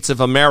States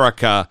of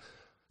America.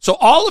 So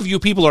all of you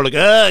people are like,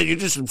 you're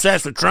just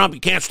obsessed with Trump.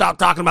 You can't stop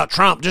talking about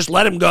Trump. Just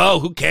let him go.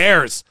 Who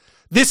cares?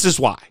 This is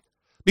why.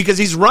 Because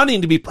he's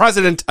running to be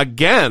president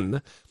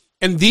again,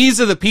 and these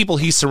are the people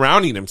he's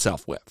surrounding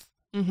himself with.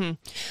 Mm-hmm.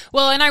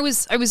 Well, and I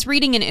was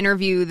reading an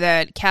interview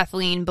that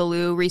Kathleen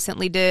Belew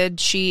recently did.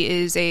 She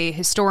is a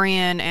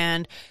historian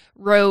and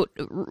wrote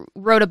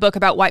a book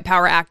about white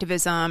power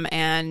activism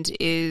and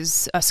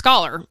is a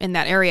scholar in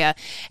that area.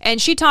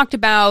 And she talked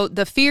about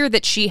the fear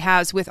that she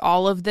has with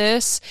all of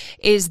this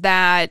is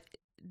that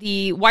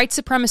the white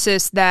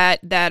supremacists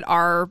that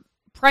are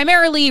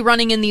primarily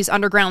running in these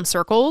underground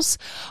circles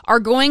are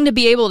going to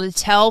be able to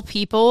tell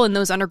people in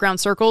those underground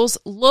circles,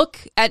 look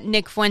at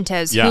Nick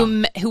Fuentes,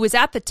 who was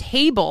at the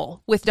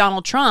table with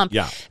Donald Trump,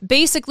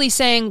 basically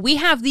saying, we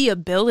have the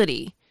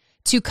ability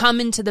to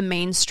come into the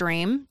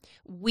mainstream.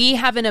 We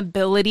have an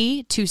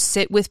ability to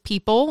sit with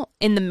people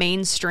in the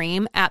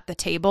mainstream at the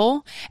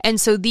table. And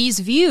so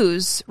these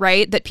views,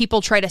 right, that people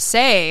try to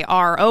say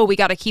are, we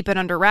got to keep it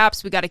under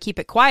wraps. We got to keep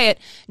it quiet.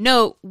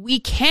 No, we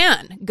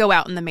can go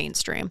out in the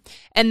mainstream.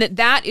 And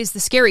that is the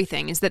scary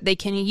thing, is that they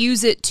can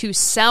use it to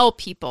sell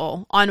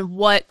people on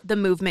what the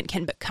movement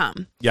can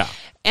become. Yeah.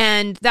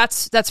 And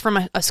that's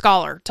from a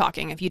scholar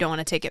talking, if you don't want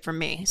to take it from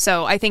me.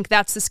 So I think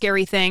that's the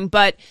scary thing.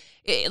 But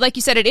like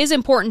you said, it is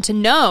important to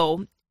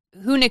know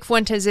who Nick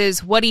Fuentes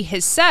is, what he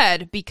has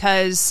said,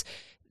 because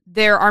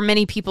there are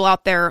many people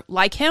out there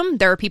like him.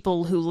 There are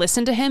people who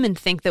listen to him and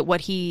think that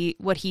what he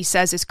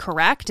says is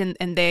correct, and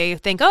they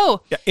think,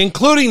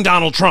 including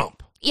Donald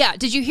Trump. Yeah,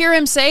 did you hear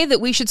him say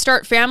that we should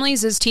start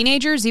families as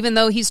teenagers, even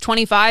though he's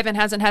 25 and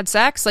hasn't had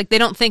sex? Like, they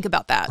don't think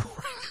about that.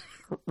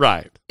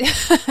 Right.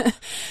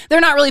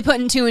 They're not really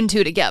putting 2 and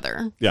 2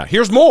 together. Yeah,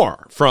 here's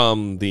more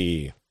from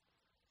the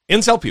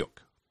Incel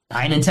Puke.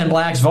 9 in 10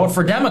 blacks vote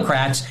for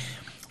Democrats.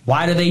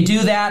 Why do they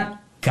do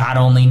that? God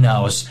only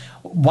knows.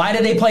 Why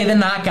do they play the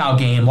knockout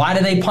game? Why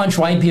do they punch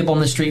white people in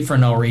the street for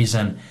no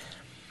reason?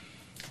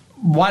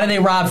 Why do they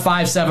rob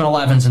 5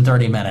 7-Elevens in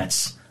 30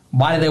 minutes?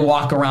 Why do they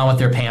walk around with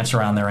their pants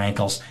around their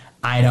ankles?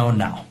 I don't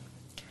know.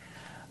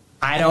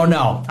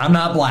 I'm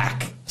not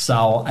black,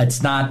 so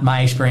it's not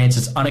my experience.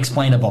 It's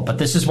unexplainable, but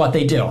this is what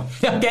they do.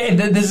 Okay,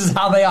 this is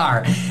how they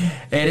are.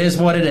 It is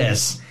what it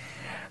is.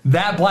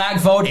 That black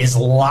vote is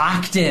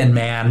locked in,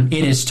 man.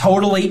 It is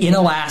totally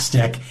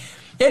inelastic.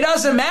 It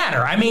doesn't matter.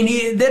 I mean,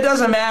 it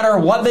doesn't matter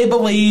what they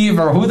believe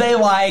or who they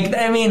like.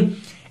 I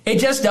mean, it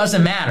just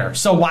doesn't matter.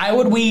 So why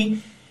would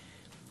we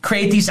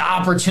create these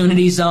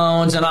opportunity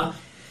zones and a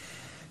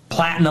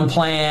platinum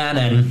plan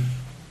and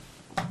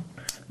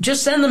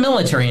just send the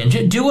military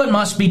in? Do what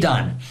must be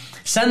done.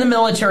 Send the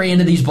military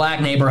into these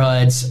black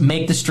neighborhoods,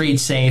 make the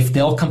streets safe.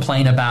 They'll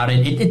complain about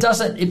it. It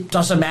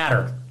doesn't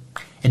matter.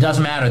 It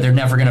doesn't matter. They're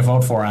never going to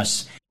vote for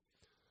us.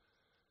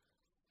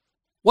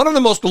 One of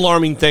the most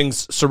alarming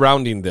things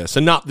surrounding this,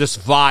 and not this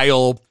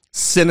vile,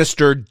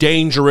 sinister,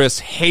 dangerous,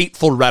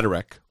 hateful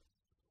rhetoric,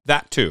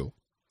 that too,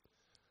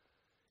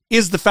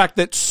 is the fact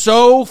that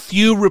so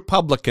few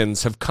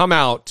Republicans have come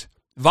out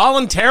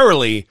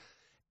voluntarily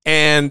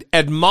and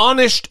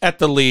admonished at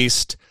the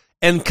least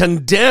and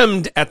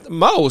condemned at the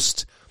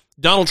most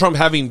Donald Trump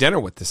having dinner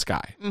with this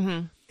guy.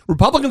 Mm-hmm.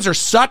 Republicans are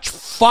such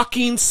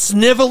fucking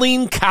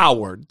sniveling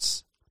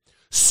cowards,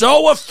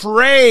 so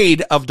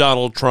afraid of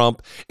Donald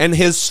Trump and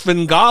his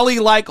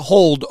Svengali-like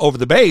hold over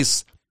the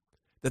base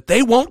that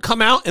they won't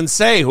come out and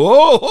say,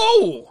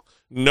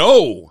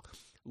 no,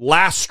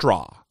 last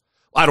straw.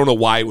 I don't know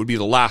why it would be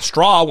the last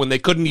straw when they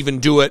couldn't even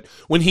do it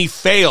when he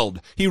failed.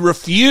 He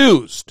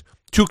refused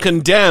to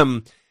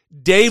condemn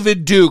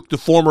David Duke, the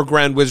former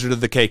Grand Wizard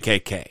of the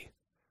KKK.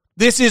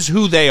 This is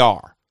who they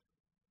are.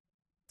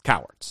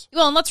 Cowards.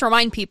 Well, and let's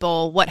remind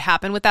people what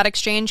happened with that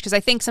exchange, because I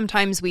think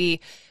sometimes we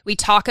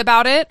talk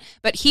about it,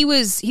 but he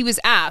was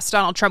asked,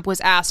 Donald Trump was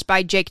asked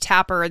by Jake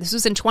Tapper, this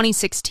was in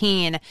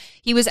 2016,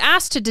 he was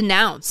asked to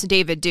denounce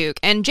David Duke,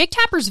 and Jake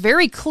Tapper's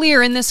very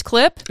clear in this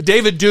clip.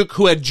 David Duke,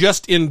 who had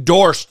just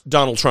endorsed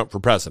Donald Trump for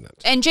president.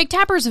 And Jake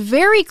Tapper's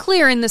very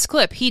clear in this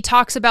clip. He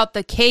talks about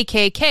the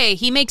KKK.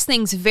 He makes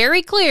things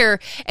very clear,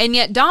 and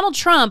yet Donald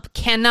Trump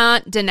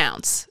cannot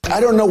denounce.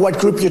 I don't know what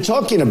group you're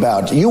talking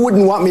about. You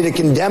wouldn't want me to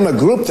condemn a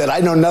group that I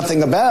know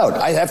nothing about.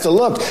 I'd have to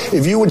look.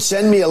 If you would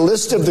send me a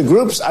list of the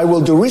groups, I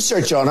will do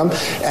research on them,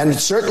 and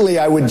certainly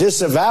I would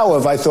disavow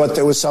if I thought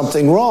there was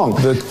something wrong.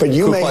 But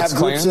you may have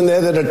groups in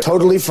there that are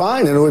totally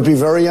fine, and it would be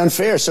very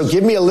unfair. So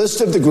give me a list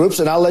of the groups,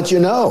 and I'll let you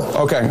know.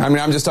 Okay. I mean,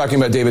 I'm just talking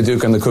about David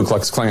Duke and the Ku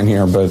Klux Klan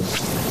here, but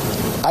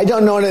I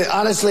don't know.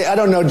 Honestly, I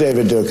don't know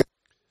David Duke.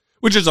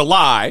 Which is a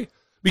lie,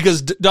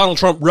 because Donald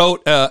Trump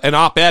wrote an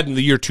op-ed in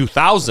the year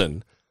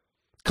 2000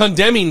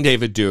 condemning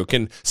David Duke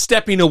and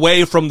stepping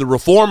away from the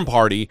Reform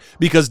Party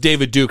because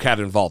David Duke had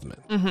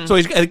involvement. Mm-hmm. So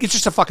it's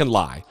just a fucking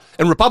lie.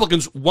 And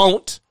Republicans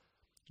won't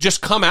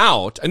just come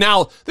out. And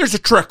now there's a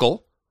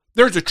trickle.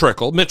 Mitch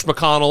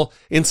McConnell,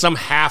 in some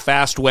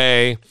half-assed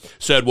way,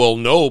 said, well,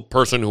 no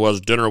person who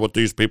has dinner with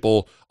these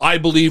people, I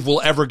believe,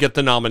 will ever get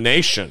the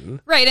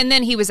nomination. Right, and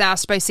then he was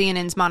asked by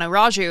CNN's Manu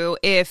Raju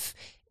if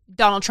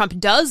Donald Trump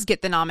does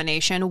get the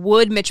nomination,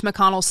 would Mitch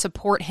McConnell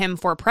support him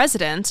for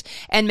president?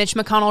 And Mitch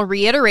McConnell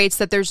reiterates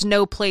that there's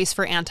no place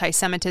for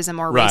anti-Semitism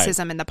or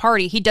racism in the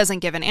party. He doesn't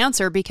give an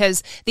answer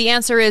because the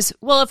answer is,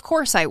 well, of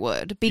course I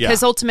would,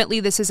 because ultimately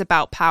this is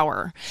about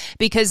power.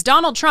 Because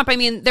Donald Trump, I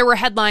mean, there were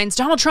headlines,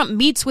 Donald Trump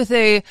meets with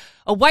a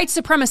white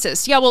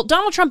supremacist. Yeah, well,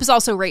 Donald Trump is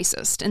also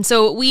racist. And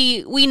so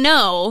we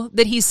know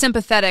that he's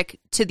sympathetic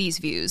to these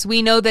views.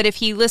 We know that if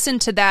he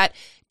listened to that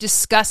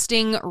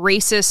disgusting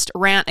racist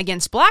rant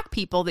against black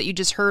people that you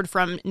just heard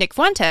from Nick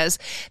Fuentes,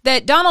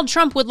 that Donald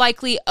Trump would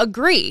likely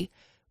agree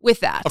with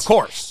that. Of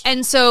course.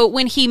 And so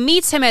when he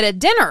meets him at a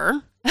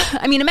dinner,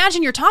 I mean,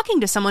 imagine you're talking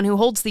to someone who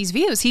holds these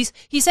views.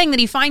 He's saying that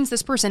he finds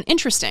this person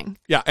interesting.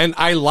 Yeah, and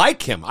I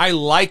like him. I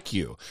like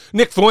you.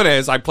 Nick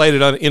Fuentes, I played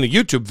it in a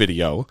YouTube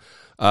video.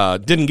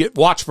 Didn't get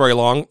watched very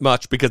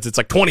much because it's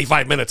like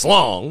 25 minutes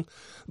long.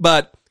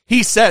 But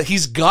he said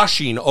he's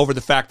gushing over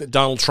the fact that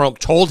Donald Trump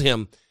told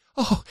him,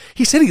 oh,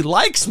 he said he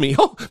likes me.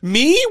 Oh,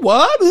 me?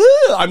 What?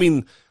 Ugh. I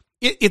mean,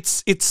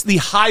 it's the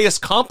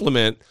highest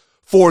compliment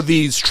for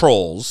these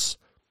trolls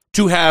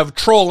to have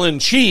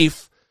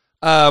troll-in-chief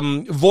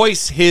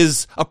voice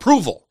his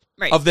approval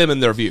of them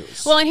and their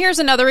views. Well, and here's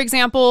another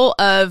example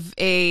of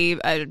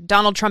a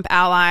Donald Trump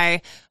ally,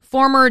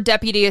 former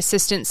Deputy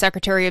Assistant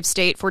Secretary of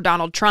State for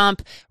Donald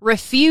Trump,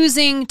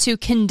 refusing to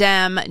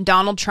condemn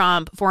Donald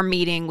Trump for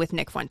meeting with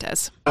Nick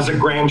Fuentes. As a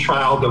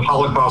grandchild of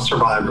Holocaust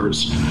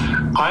survivors,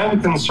 I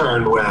am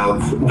concerned with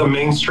the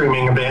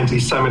mainstreaming of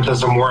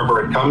anti-Semitism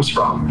wherever it comes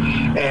from.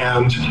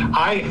 And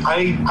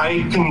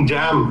I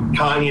condemn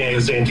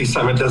Kanye's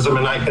anti-Semitism,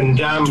 and I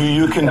condemn... Do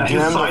you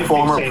condemn the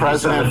former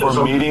president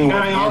for meeting with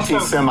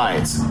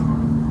anti-Semites?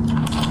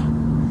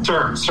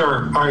 Sir,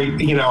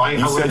 you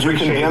said you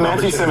condemn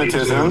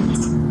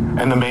anti-Semitism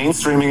and the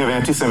mainstreaming of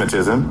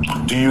anti-Semitism.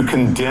 Do you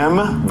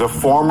condemn the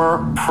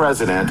former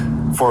president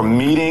for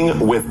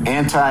meeting with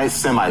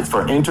anti-Semites,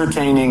 for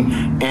entertaining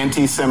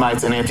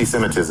anti-Semites and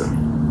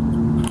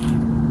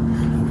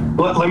anti-Semitism?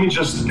 Let me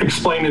just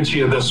explain it to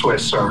you this way,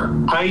 sir.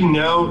 I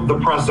know the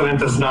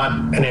president is not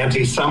an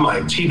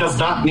anti-Semite. He does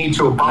not need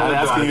to apologize. I'm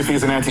not asking you if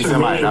he's an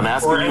anti-Semite. I'm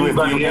asking you if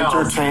you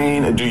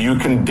entertain, do you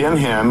condemn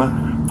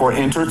him for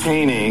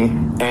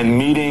entertaining and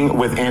meeting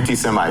with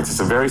anti-Semites? It's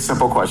a very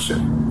simple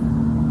question.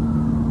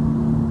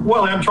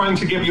 Well, I'm trying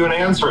to give you an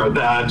answer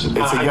that it's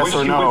a yes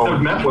or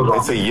no.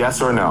 It's a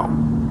yes or no.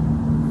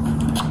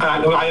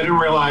 I didn't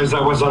realize I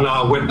was on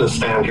a witness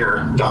stand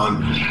here,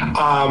 Don.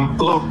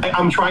 Look,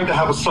 I'm trying to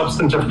have a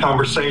substantive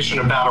conversation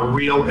about a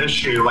real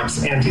issue like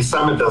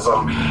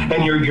anti-Semitism,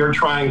 and you're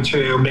trying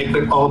to make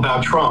it all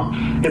about Trump.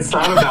 It's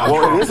not about Trump.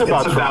 Well, it is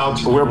about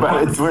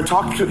Trump. We're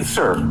talking,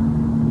 sir.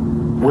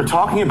 We're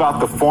talking about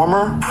the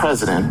former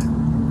president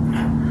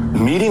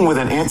meeting with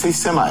an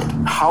anti-Semite.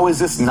 How is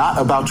this not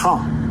about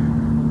Trump?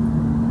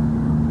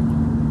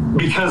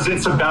 Because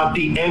it's about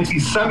the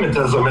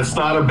anti-Semitism. It's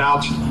not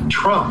about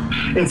Trump.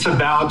 It's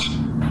about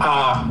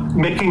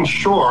making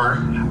sure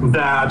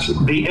that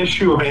the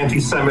issue of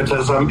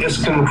anti-Semitism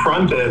is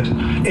confronted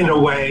in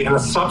a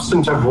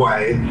substantive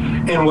way,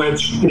 in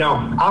which,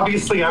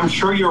 obviously I'm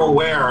sure you're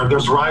aware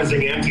there's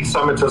rising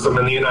anti-Semitism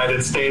in the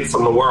United States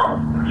and the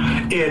world.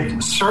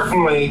 It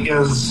certainly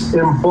is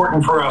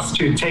important for us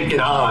to take it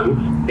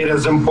on. It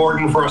is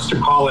important for us to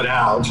call it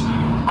out.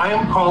 I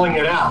am calling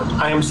it out.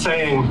 I am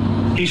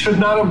saying he should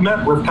not have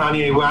met with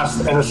Kanye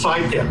West and a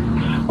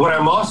sidekick. What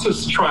I'm also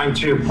trying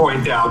to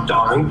point out,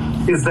 Don,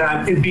 is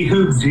that it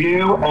behooves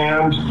you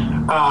and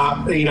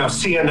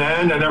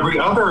CNN and every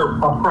other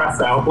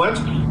press outlet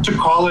to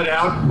call it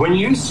out when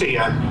you see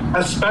it,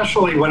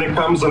 especially when it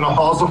comes in the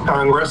halls of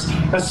Congress,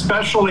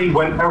 especially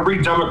when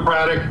every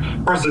Democratic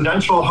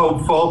presidential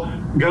hopeful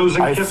goes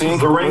and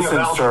kisses the ring of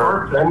Al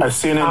Sharpton.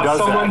 CNN does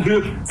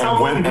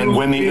that. And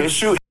when the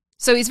issue...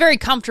 So he's very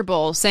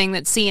comfortable saying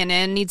that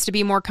CNN needs to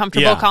be more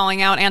comfortable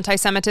calling out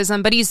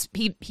anti-Semitism, but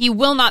he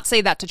will not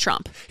say that to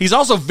Trump. He's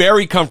also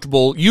very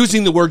comfortable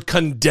using the word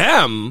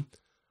condemn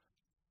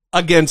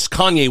against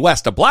Kanye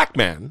West, a black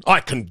man. Oh,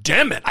 I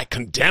condemn it. I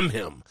condemn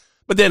him.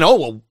 But then,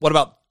 what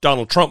about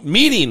Donald Trump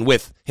meeting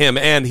with him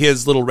and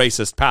his little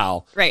racist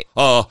pal? Right.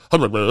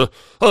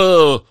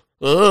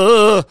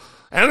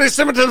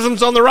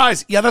 Anti-Semitism's on the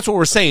rise. Yeah, that's what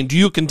we're saying. Do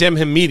you condemn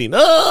him meeting?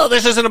 Oh,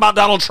 this isn't about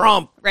Donald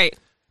Trump. Right.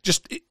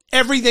 Just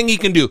everything he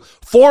can do.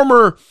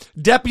 Former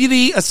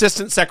Deputy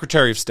Assistant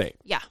Secretary of State.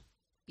 Yeah.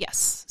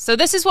 Yes. So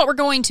this is what we're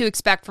going to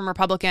expect from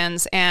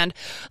Republicans. And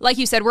like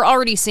you said, we're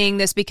already seeing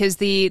this because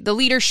the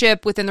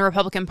leadership within the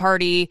Republican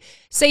Party,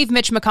 save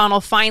Mitch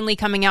McConnell finally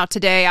coming out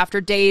today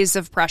after days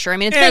of pressure. I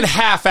mean, it's been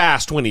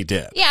half-assed when he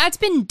did. Yeah, it's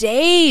been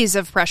days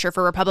of pressure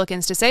for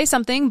Republicans to say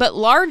something, but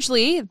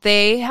largely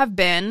they have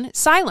been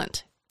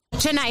silent.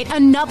 Tonight,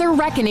 another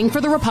reckoning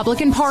for the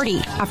Republican Party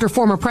after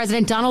former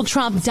President Donald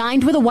Trump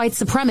dined with a white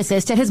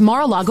supremacist at his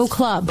Mar-a-Lago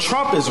club.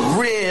 Trump is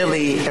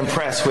really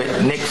impressed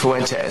with Nick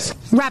Fuentes.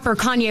 Rapper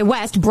Kanye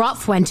West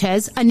brought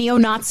Fuentes, a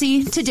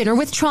neo-Nazi, to dinner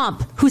with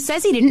Trump, who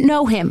says he didn't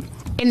know him.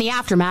 In the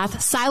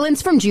aftermath,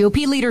 silence from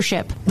GOP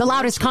leadership. The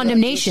loudest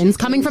condemnations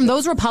coming from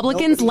those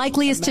Republicans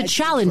likeliest to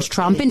challenge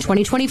Trump in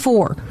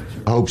 2024.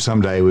 I hope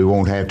someday we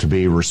won't have to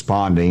be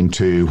responding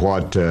to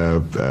what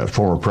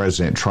former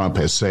President Trump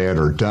has said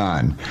or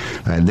done.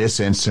 In this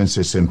instance,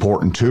 it's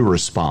important to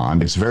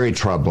respond. It's very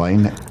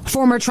troubling.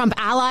 Former Trump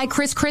ally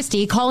Chris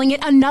Christie calling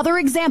it another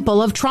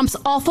example of Trump's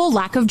awful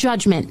lack of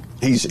judgment.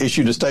 He's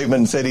issued a statement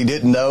and said he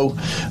didn't know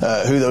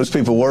who those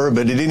people were.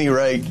 But at any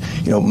rate,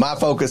 my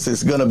focus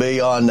is going to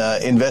be on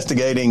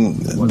investigating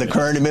the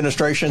current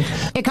administration.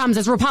 It comes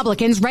as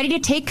Republicans ready to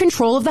take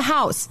control of the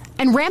House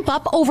and ramp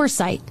up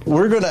oversight.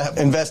 We're going to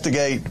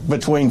investigate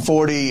between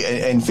 40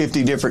 and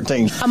 50 different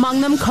things.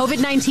 Among them,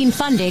 COVID-19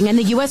 funding and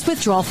the U.S.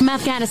 withdrawal from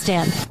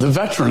Afghanistan. The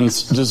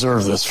veterans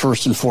deserve this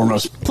first and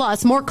foremost.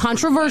 Plus, more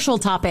controversial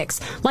topics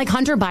like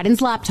Hunter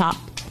Biden's laptop.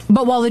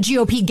 But while the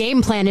GOP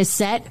game plan is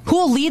set, who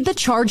will lead the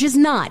charge is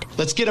not.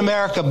 Let's get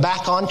America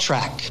back on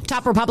track.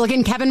 Top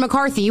Republican Kevin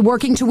McCarthy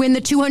working to win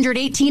the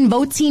 218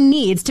 votes he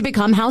needs to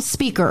become House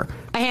Speaker.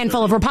 A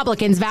handful of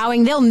Republicans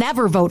vowing they'll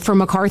never vote for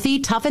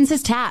McCarthy toughens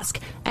his task.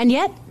 And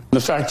yet, the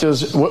fact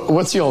is,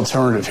 what's the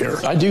alternative here?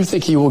 I do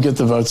think he will get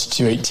the votes to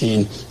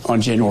 218 on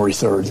January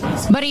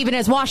 3rd. But even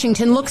as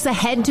Washington looks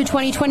ahead to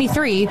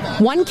 2023,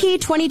 one key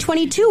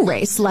 2022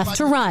 race left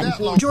to run.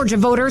 Georgia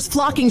voters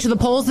flocking to the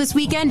polls this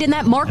weekend in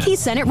that marquee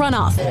Senate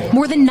runoff.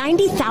 More than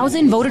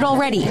 90,000 voted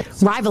already,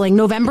 rivaling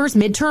November's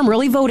midterm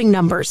early voting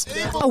numbers.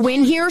 A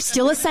win here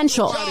still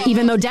essential,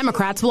 even though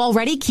Democrats will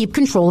already keep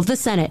control of the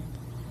Senate.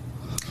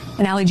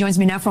 And Allie joins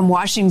me now from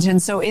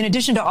Washington. So in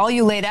addition to all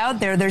you laid out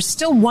there's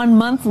still 1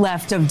 month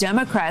left of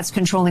Democrats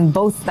controlling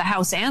both the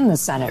House and the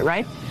Senate,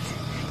 right?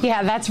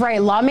 Yeah, that's right.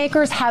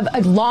 Lawmakers have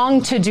a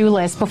long to-do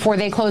list before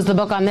they close the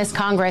book on this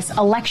Congress.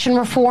 Election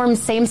reform,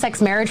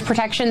 same-sex marriage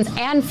protections,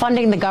 and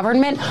funding the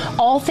government,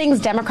 all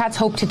things Democrats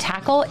hope to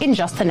tackle in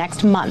just the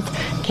next month.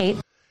 Kate?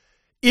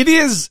 It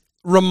is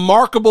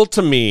remarkable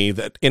to me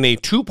that in a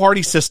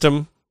two-party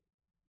system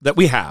that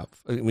we have,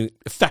 I mean,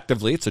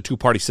 effectively, it's a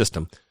two-party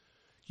system,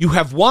 you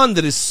have one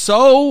that is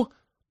so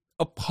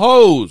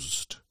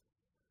opposed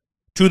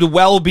to the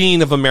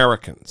well-being of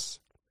Americans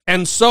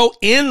and so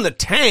in the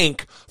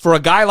tank for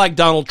a guy like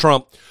Donald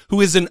Trump, who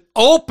is an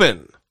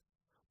open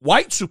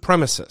white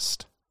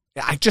supremacist.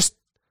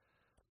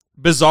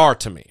 Bizarre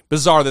to me.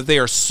 Bizarre that they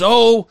are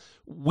so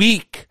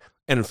weak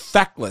and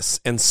feckless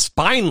and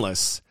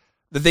spineless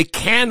that they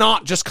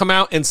cannot just come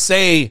out and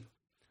say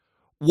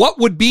what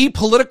would be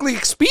politically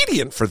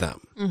expedient for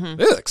them.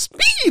 Mm-hmm.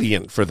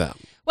 Expedient for them.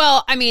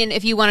 Well, I mean,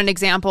 if you want an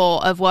example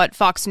of what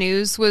Fox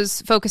News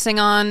was focusing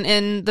on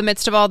in the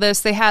midst of all this,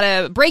 they had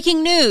a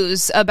breaking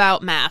news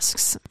about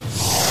masks.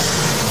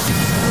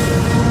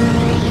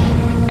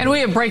 And we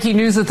have breaking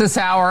news at this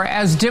hour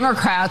as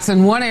Democrats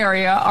in one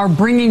area are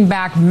bringing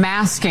back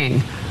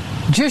masking,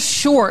 just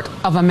short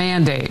of a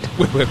mandate.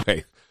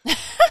 Wait.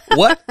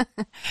 What?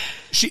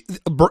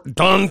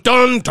 Dun,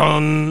 dun,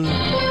 dun.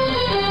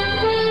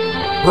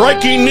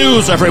 Breaking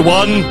news,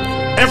 everyone.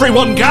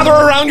 Everyone gather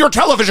around your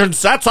television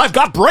sets. I've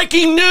got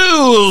breaking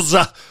news.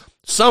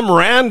 Some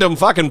random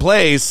fucking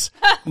place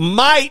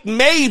might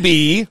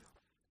maybe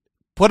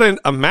put in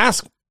a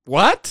mask.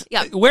 What?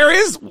 Yeah.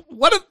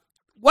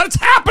 What's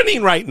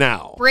happening right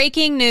now?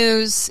 Breaking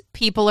news.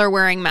 People are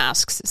wearing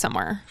masks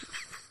somewhere.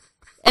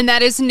 And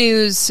that is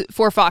news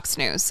for Fox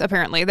News,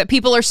 apparently, that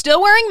people are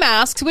still wearing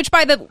masks, which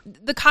by the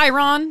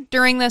Chiron,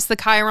 during this, the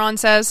Chiron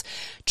says,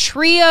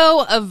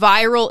 trio of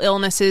viral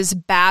illnesses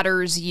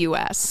batters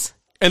U.S.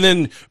 And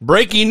then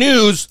breaking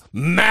news,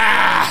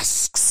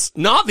 masks.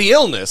 Not the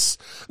illness.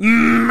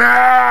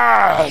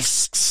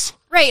 Masks.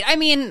 Right. I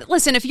mean,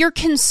 listen, if you're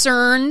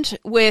concerned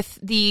with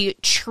the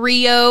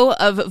trio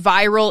of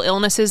viral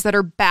illnesses that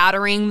are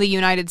battering the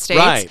United States,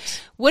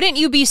 right, wouldn't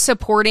you be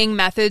supporting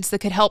methods that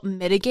could help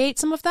mitigate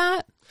some of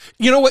that?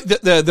 You know what?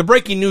 The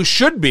breaking news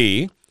should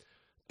be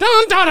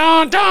dun, dun,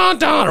 dun, dun,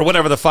 dun, or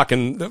whatever the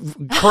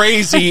fucking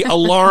crazy,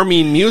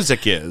 alarming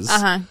music is.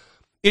 Uh-huh.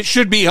 It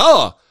should be,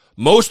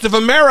 most of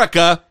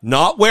America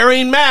not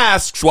wearing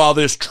masks while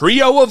this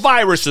trio of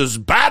viruses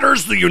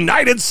batters the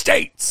United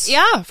States.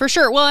 Yeah, for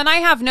sure. Well, and I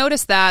have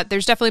noticed that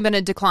there's definitely been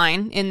a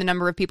decline in the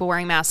number of people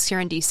wearing masks here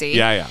in D.C.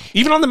 Yeah.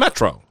 Even on the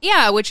metro.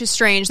 Yeah, which is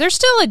strange. There's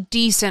still a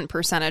decent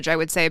percentage, I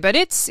would say, but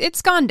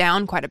it's gone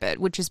down quite a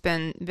bit, which has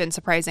been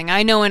surprising.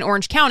 I know in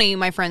Orange County,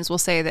 my friends will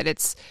say that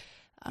it's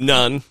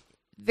none.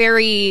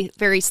 Very,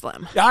 very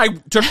slim. I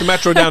took the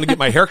metro down to get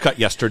my haircut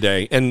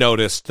yesterday and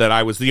noticed that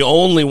I was the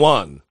only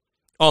one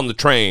on the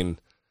train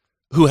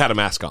who had a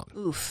mask on.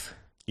 Oof.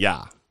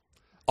 Yeah.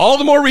 All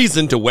the more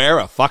reason to wear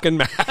a fucking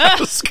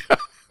mask.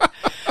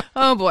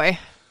 Oh, boy.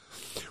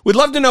 We'd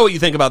love to know what you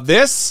think about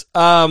this.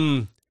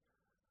 I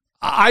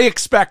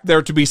expect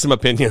there to be some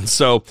opinions.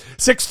 So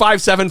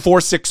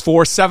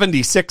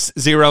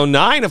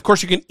 657-464-7609. Of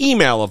course, you can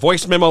email a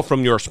voice memo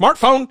from your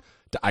smartphone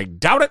to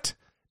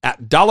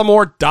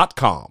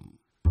idoubt@dollemore.com.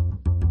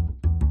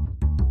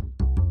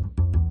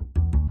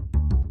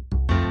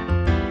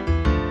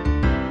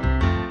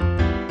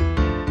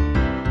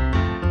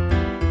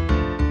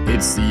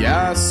 It's the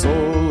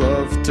asshole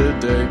of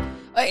today.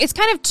 It's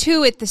kind of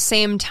two at the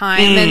same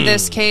time in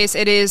this case.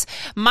 It is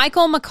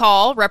Michael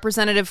McCall,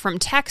 representative from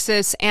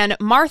Texas, and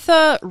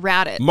Martha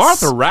Raddatz.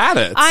 Martha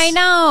Raddatz? I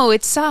know,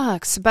 it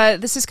sucks,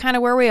 but this is kind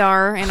of where we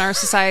are in our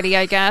society,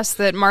 I guess,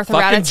 that Martha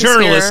Raddatz is here.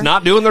 Fucking journalists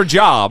not doing their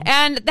job.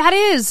 And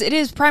it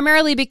is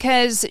primarily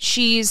because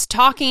she's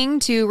talking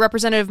to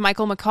Representative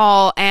Michael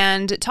McCall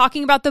and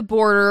talking about the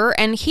border,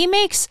 and he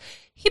makes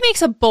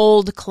a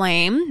bold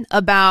claim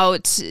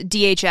about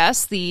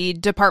DHS, the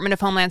Department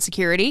of Homeland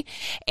Security,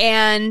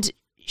 and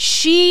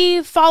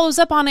she follows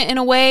up on it in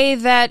a way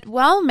that,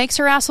 well, makes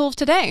her asshole of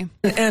today.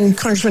 And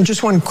Congressman,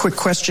 just one quick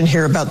question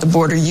here about the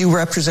border. You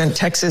represent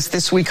Texas.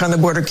 This week on the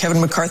border,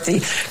 Kevin McCarthy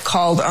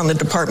called on the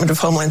Department of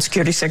Homeland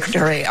Security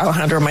Secretary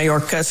Alejandro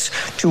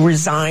Mayorkas to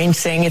resign,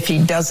 saying if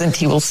he doesn't,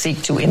 he will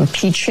seek to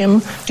impeach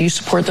him. Do you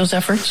support those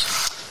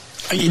efforts?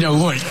 You know,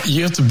 look,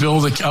 you have to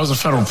I was a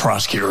federal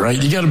prosecutor,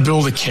 right? You got to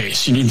build a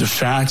case. You need the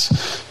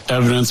facts,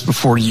 evidence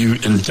before you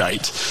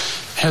indict.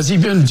 Has he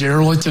been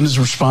derelict in his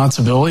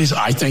responsibilities?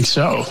 I think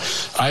so.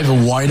 I have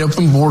a wide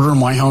open border in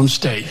my home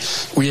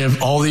state. We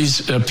have all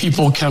these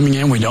people coming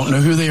in. We don't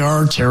know who they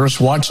are. Terrorist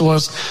watch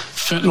list.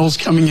 Fentanyl's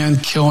coming in,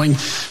 killing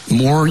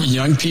more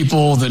young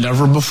people than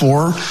ever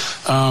before.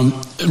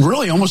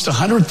 Really almost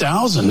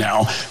 100,000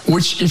 now,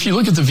 which if you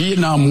look at the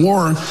Vietnam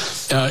War,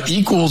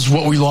 equals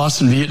what we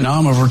lost in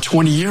Vietnam over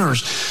 20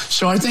 years.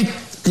 So I think,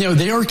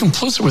 they are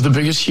complicit with the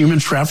biggest human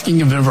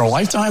trafficking event of our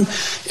lifetime,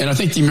 and I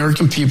think the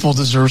American people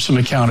deserve some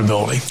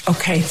accountability.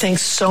 Okay,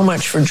 thanks so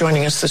much for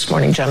joining us this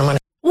morning, gentlemen.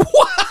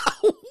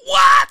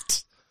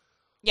 What?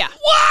 Yeah.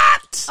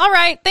 What? All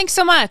right, thanks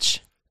so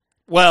much.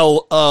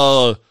 Well,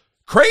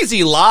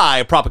 crazy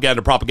lie,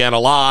 propaganda,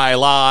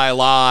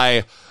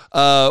 lie.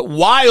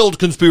 Wild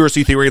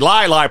conspiracy theory,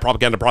 lie,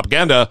 propaganda,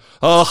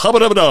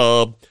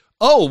 hubba-dubba-dub.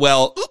 Oh,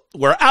 well,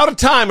 we're out of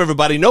time,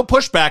 everybody. No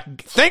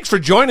pushback. Thanks for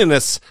joining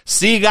us.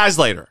 See you guys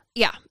later.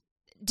 Yeah.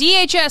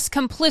 DHS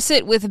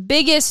complicit with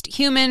biggest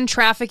human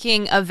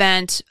trafficking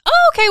event.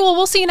 Oh, okay, well,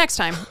 we'll see you next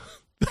time.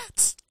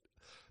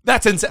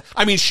 That's insane.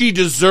 I mean, she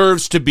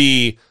deserves to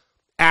be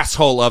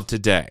asshole of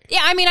today.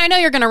 Yeah, I mean, I know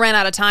you're going to run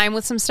out of time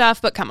with some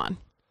stuff, but come on.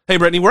 Hey,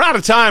 Brittany, we're out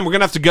of time. We're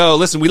going to have to go.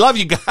 Listen, we love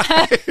you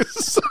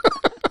guys.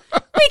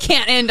 We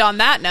can't end on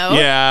that note.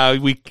 Yeah,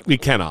 we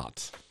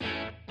cannot.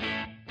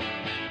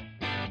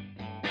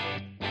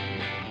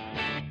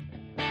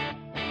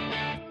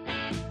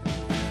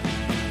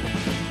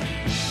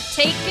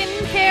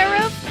 Taking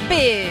care of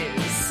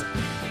biz.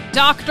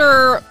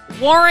 Dr.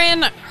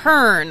 Warren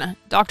Hern.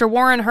 Dr.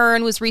 Warren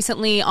Hern was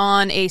recently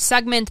on a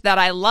segment that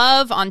I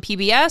love on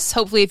PBS.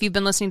 Hopefully, if you've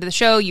been listening to the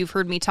show, you've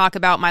heard me talk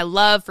about my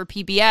love for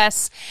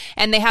PBS.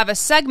 And they have a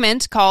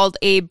segment called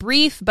A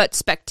Brief But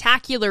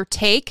Spectacular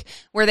Take,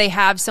 where they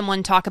have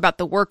someone talk about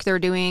the work they're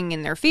doing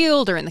in their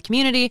field or in the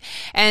community.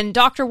 And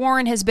Dr.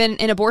 Warren has been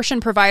an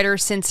abortion provider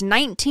since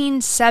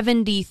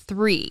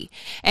 1973.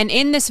 And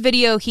in this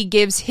video, he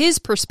gives his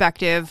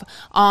perspective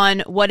on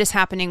what is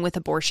happening with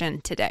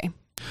abortion today.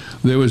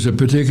 There was a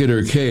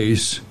particular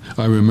case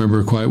I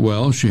remember quite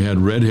well. She had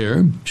red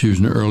hair. She was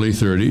in her early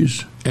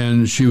 30s,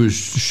 and she was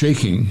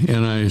shaking.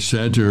 And I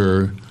said to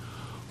her,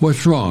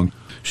 "What's wrong?"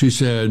 She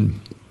said,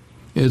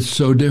 "It's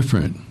so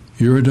different.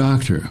 You're a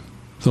doctor.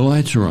 The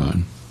lights are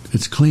on.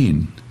 It's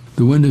clean.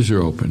 The windows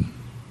are open."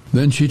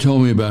 Then she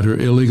told me about her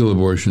illegal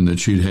abortion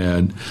that she'd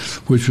had,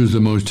 which was the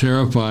most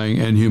terrifying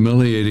and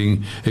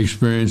humiliating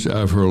experience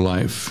of her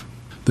life.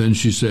 Then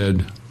she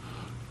said,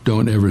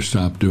 "Don't ever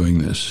stop doing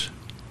this."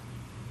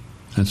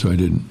 And so I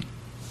didn't.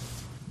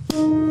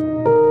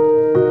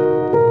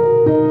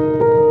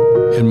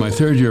 In my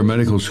third year of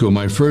medical school,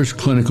 my first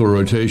clinical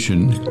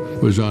rotation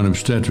was on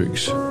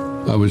obstetrics.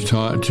 I was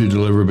taught to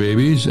deliver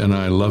babies, and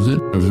I loved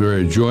it. It was a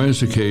very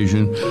joyous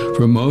occasion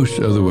for most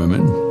of the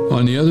women.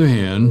 On the other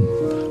hand,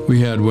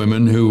 we had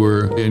women who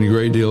were in a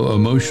great deal of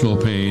emotional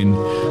pain.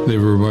 They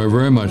were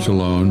very much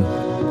alone.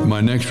 My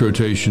next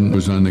rotation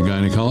was on the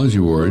gynecology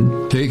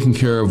ward, taking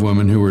care of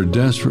women who were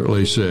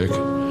desperately sick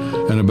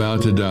and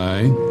about to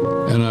die.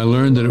 And I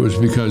learned that it was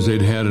because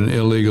they'd had an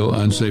illegal,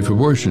 unsafe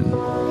abortion.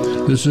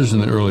 This is in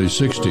the early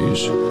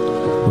 60s,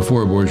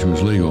 before abortion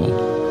was legal.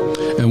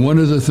 And one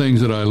of the things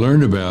that I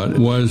learned about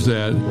was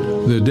that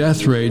the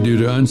death rate due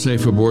to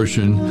unsafe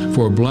abortion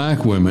for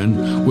black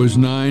women was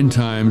 9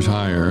 times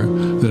higher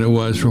than it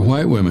was for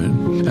white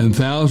women. And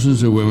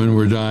thousands of women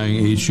were dying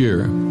each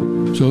year.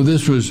 So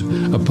this was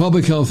a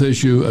public health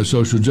issue, a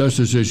social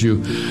justice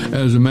issue,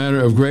 as a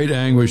matter of great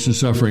anguish and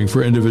suffering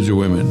for individual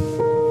women.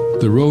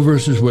 The Roe v.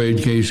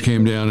 Wade case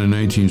came down in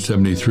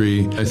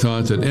 1973. I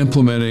thought that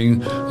implementing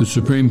the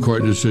Supreme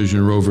Court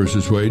decision, Roe v.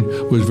 Wade,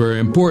 was very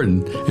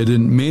important. It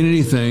didn't mean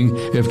anything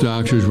if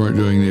doctors weren't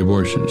doing the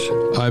abortions.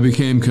 I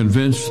became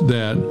convinced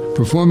that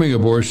performing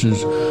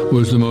abortions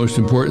was the most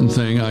important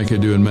thing I could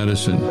do in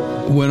medicine.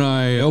 When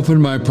I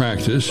opened my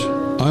practice,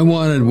 I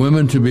wanted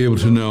women to be able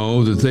to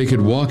know that they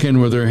could walk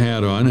in with their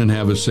hat on and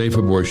have a safe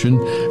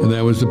abortion, and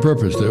that was the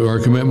purpose. Our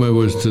commitment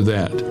was to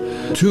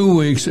that. 2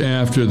 weeks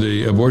after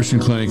the abortion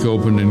clinic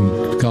opened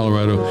in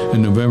Colorado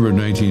in November of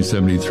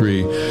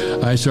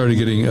 1973, I started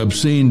getting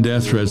obscene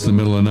death threats in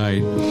the middle of the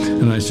night,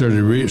 and I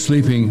started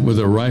sleeping with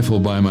a rifle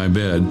by my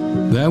bed.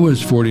 That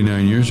was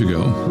 49 years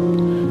ago,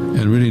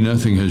 and really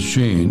nothing has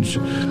changed.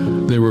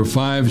 There were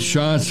 5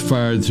 shots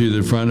fired through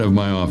the front of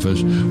my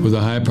office with a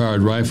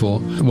high-powered rifle.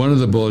 One of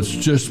the bullets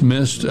just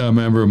missed a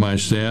member of my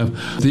staff.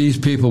 These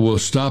people will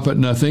stop at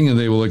nothing, and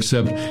they will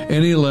accept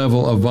any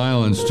level of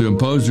violence to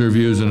impose their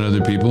views on other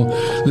people.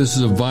 This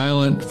is a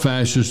violent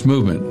fascist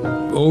movement.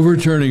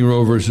 Overturning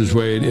Roe v.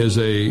 Wade is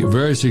a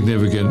very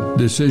significant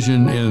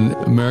decision in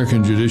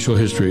American judicial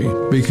history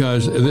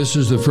because this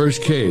is the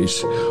first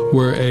case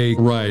where a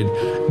right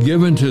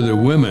given to the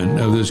women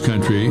of this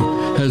country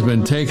has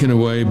been taken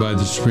away by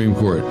the Supreme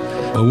Court.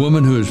 A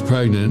woman who is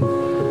pregnant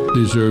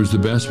deserves the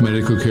best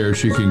medical care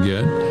she can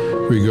get,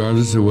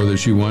 regardless of whether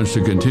she wants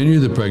to continue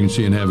the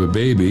pregnancy and have a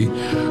baby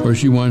or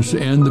she wants to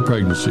end the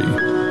pregnancy.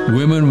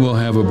 Women will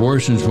have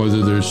abortions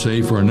whether they're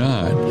safe or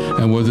not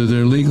and whether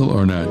they're legal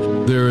or not.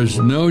 There is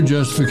no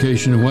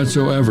justification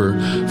whatsoever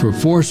for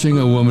forcing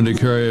a woman to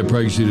carry a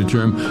pregnancy to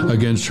term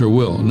against her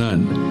will.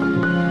 None.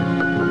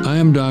 I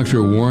am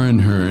Dr. Warren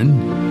Hern,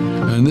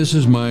 and this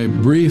is my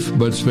brief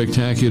but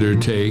spectacular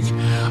take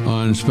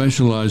on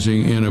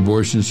specializing in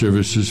abortion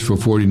services for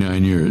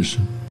 49 years.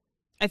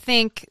 I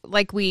think,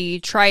 like we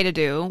try to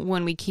do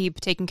when we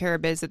keep taking care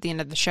of biz at the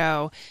end of the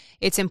show,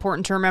 it's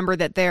important to remember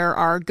that there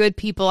are good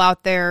people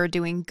out there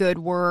doing good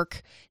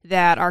work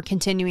that are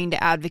continuing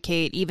to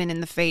advocate even in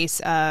the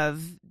face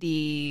of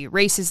the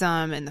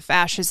racism and the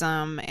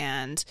fascism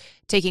and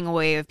taking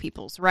away of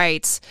people's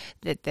rights,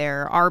 that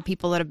there are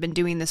people that have been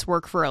doing this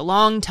work for a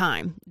long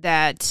time,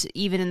 that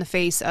even in the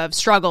face of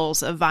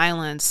struggles, of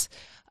violence,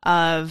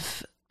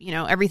 of, you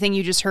know, everything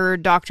you just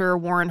heard Dr.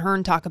 Warren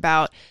Hern talk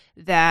about,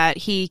 that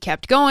he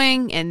kept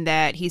going and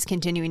that he's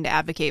continuing to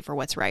advocate for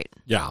what's right.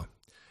 Yeah.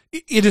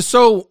 It's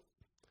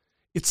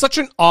such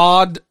an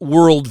odd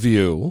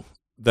worldview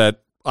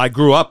that I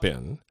grew up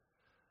in,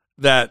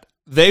 that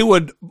they,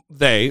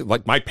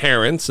 like my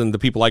parents and the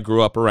people I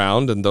grew up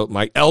around and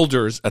my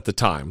elders at the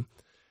time,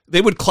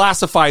 they would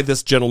classify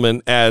this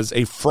gentleman as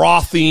a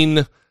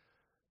frothing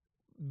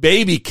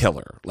baby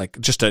killer, like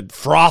just a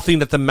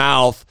frothing at the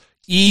mouth,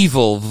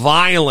 evil,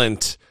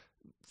 violent,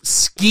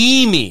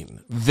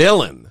 scheming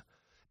villain,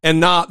 and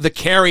not the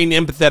caring,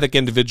 empathetic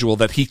individual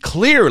that he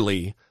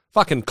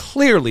fucking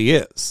clearly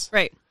is.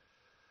 Right.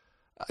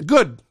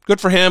 Good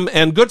for him,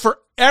 and good for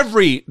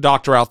every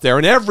doctor out there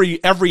and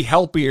every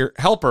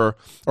helper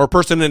or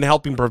person in a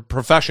helping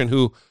profession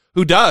who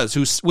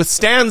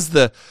withstands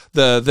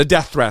the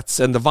death threats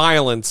and the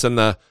violence and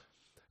the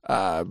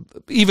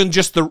even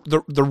just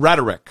the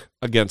rhetoric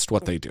against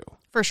what they do.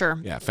 For sure.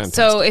 Yeah, fantastic.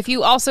 So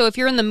if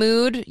you're in the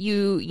mood,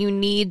 you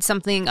need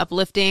something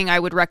uplifting, I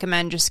would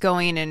recommend just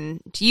going to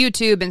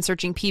YouTube and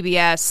searching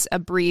PBS, A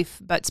Brief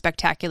but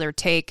Spectacular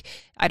Take.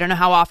 I don't know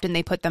how often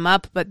they put them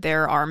up, but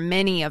there are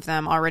many of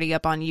them already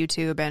up on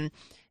YouTube, and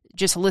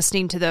just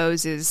listening to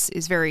those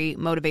is very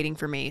motivating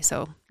for me.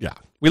 So yeah,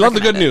 we love the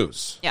good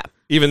news. Yeah.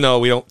 Even though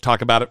we don't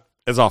talk about it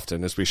as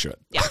often as we should.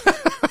 Yeah.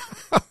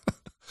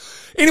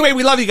 Anyway,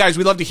 we love you guys.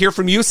 We love to hear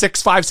from you.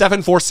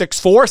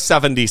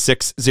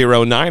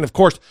 657-464-7609. Of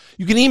course,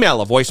 you can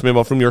email a voice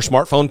memo from your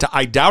smartphone to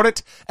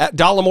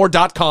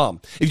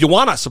idoubt@dollemore.com. If you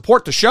want to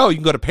support the show, you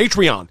can go to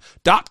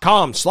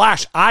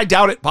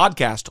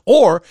patreon.com/IDoubtItPodcast,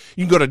 or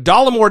you can go to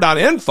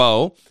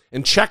dollemore.info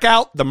and check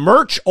out the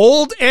merch,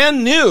 old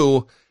and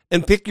new,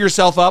 and pick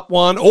yourself up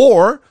one,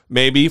 or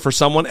maybe for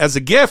someone as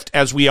a gift,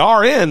 as we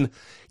are in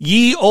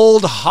ye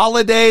old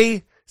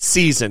holiday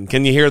season.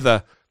 Can you hear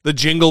the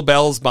jingle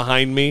bells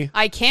behind me?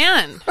 I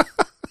can.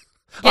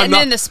 Getting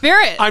in the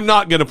spirit. I'm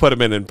not going to put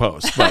them in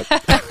post, but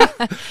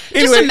anyway,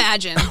 just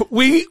imagine.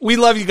 We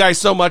love you guys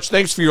so much.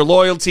 Thanks for your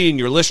loyalty and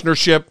your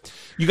listenership.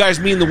 You guys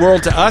mean the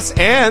world to us,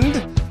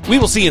 and we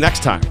will see you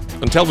next time.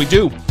 Until we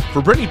do,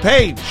 for Brittany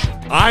Page,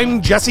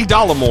 I'm Jesse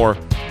Dollemore,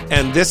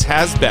 and this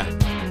has been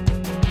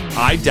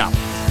I Doubt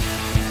It.